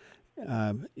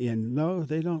 and no,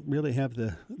 they don't really have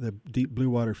the deep blue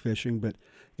water fishing, but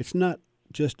it's not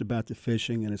just about the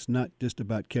fishing, and it's not just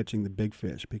about catching the big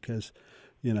fish because,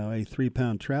 a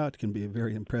 3-pound trout can be a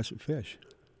very impressive fish.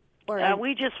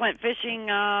 We just went fishing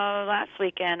last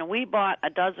weekend, and we bought a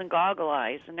dozen goggle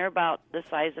eyes, and they're about the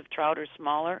size of trout or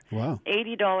smaller. Wow.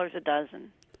 $80 a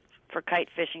dozen for kite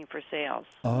fishing for sales.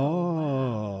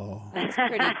 Oh. That's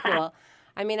pretty cool.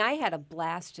 I mean, I had a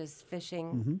blast just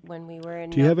fishing when we were in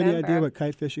Do you November. have any idea what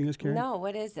kite fishing is, Karen? No,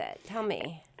 what is it? Tell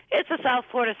me. It's a South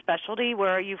Florida specialty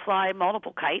where you fly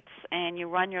multiple kites, and you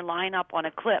run your line up on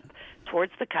a clip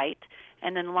towards the kite,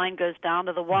 and then the line goes down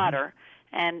to the water.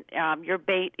 And your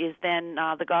bait is then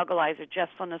the goggle eyes are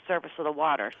just on the surface of the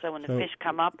water. So when the fish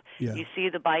come up, you see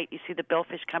the bite, you see the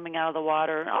billfish coming out of the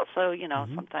water. And also,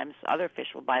 sometimes other fish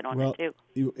will bite on it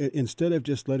too. Instead of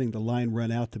just letting the line run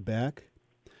out the back,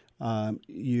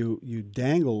 you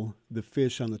dangle the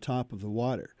fish on the top of the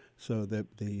water so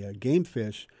that the game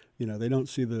fish, they don't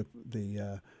see the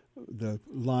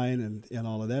line and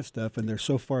all of that stuff, and they're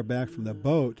so far back from the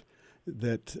boat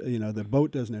that the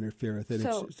boat doesn't interfere with it.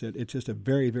 So, it's just a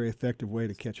very, very effective way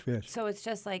to catch fish. So it's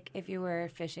just like if you were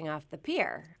fishing off the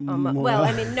pier. Well,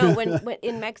 I mean, no. When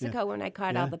in Mexico, when I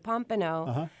caught all the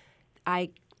pompano,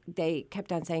 they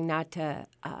kept on saying not to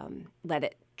let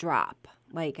it drop.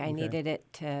 Like I needed it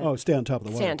to stay on top of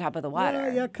the water. Stay on top of the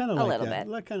water. Yeah, kind of like a little that.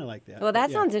 bit. Kind of like that. Well, that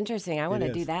sounds interesting. I want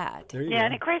to do that. There you go. And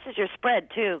it increases your spread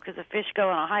too, because the fish go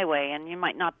on a highway, and you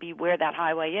might not be where that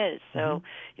highway is. So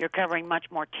you're covering much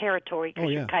more territory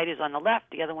because your kite is on the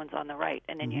left, the other one's on the right,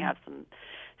 and then you have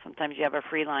sometimes you have a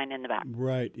free line in the back.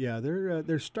 Right. Yeah,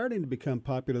 they're starting to become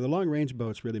popular. The long range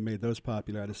boats really made those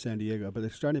popular out of San Diego, but they're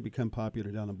starting to become popular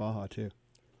down in Baja too. 2 minutes.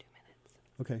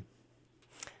 Okay.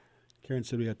 Karen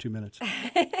said we got 2 minutes.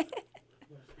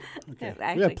 Okay.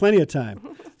 Actually, we have plenty of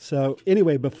time. So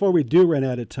anyway, before we do run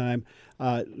out of time,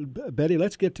 Betty,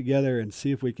 let's get together and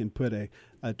see if we can put a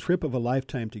trip of a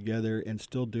lifetime together and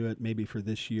still do it maybe for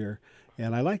this year.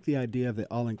 And I like the idea of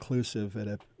the all-inclusive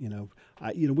at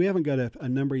we haven't got a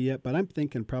number yet, but I'm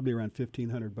thinking probably around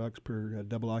 $1,500 per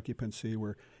double occupancy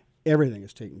where everything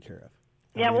is taken care of.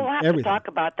 Yeah, we'll have to talk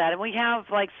about that. And we have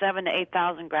like 7,000 to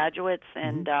 8,000 graduates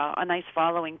and a nice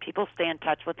following. People stay in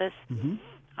touch with us.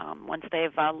 Once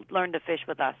they've learned to fish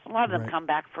with us. A lot of them come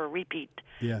back for repeat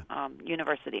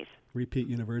universities. Repeat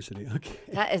university, okay.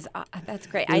 That's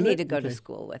great. I need to go to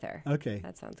school with her. Okay.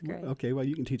 That sounds great. Okay, well,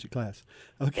 you can teach a class.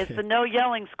 Okay. It's the no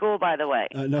yelling school, by the way.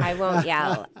 No. I won't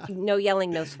yell. No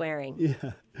yelling, no swearing.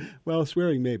 Yeah. Well,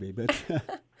 swearing maybe, but...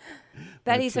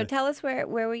 Betty, so tell us where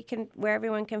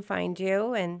everyone can find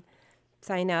you and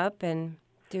sign up and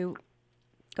do...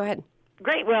 Go ahead.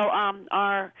 Great. Well,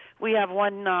 we have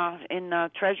one in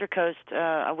Treasure Coast,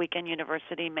 a weekend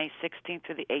university, May 16th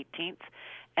through the 18th.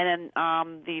 And then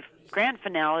the grand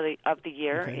finale of the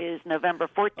year is November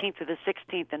 14th through the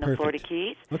 16th in the Florida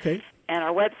Keys. Okay. And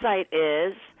our website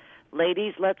is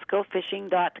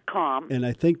ladiesletsgofishing.com. And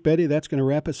I think, Betty, that's going to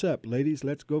wrap us up.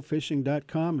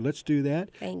 Ladiesletsgofishing.com. Let's do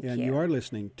that. Thank you. And you are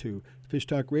listening to Fish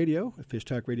Talk Radio,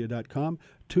 fishtalkradio.com.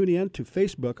 Tune in to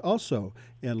Facebook also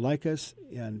and like us,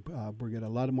 and we're getting a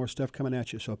lot of more stuff coming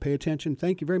at you. So pay attention.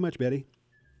 Thank you very much, Betty.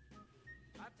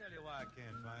 I'll tell you why I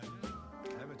can't find you.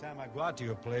 Every time I go out to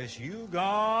your place, you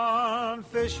gone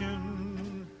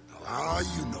fishing. How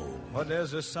you know? Well,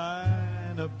 there's a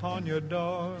sign upon your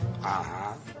door.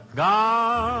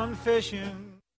 Gone fishing.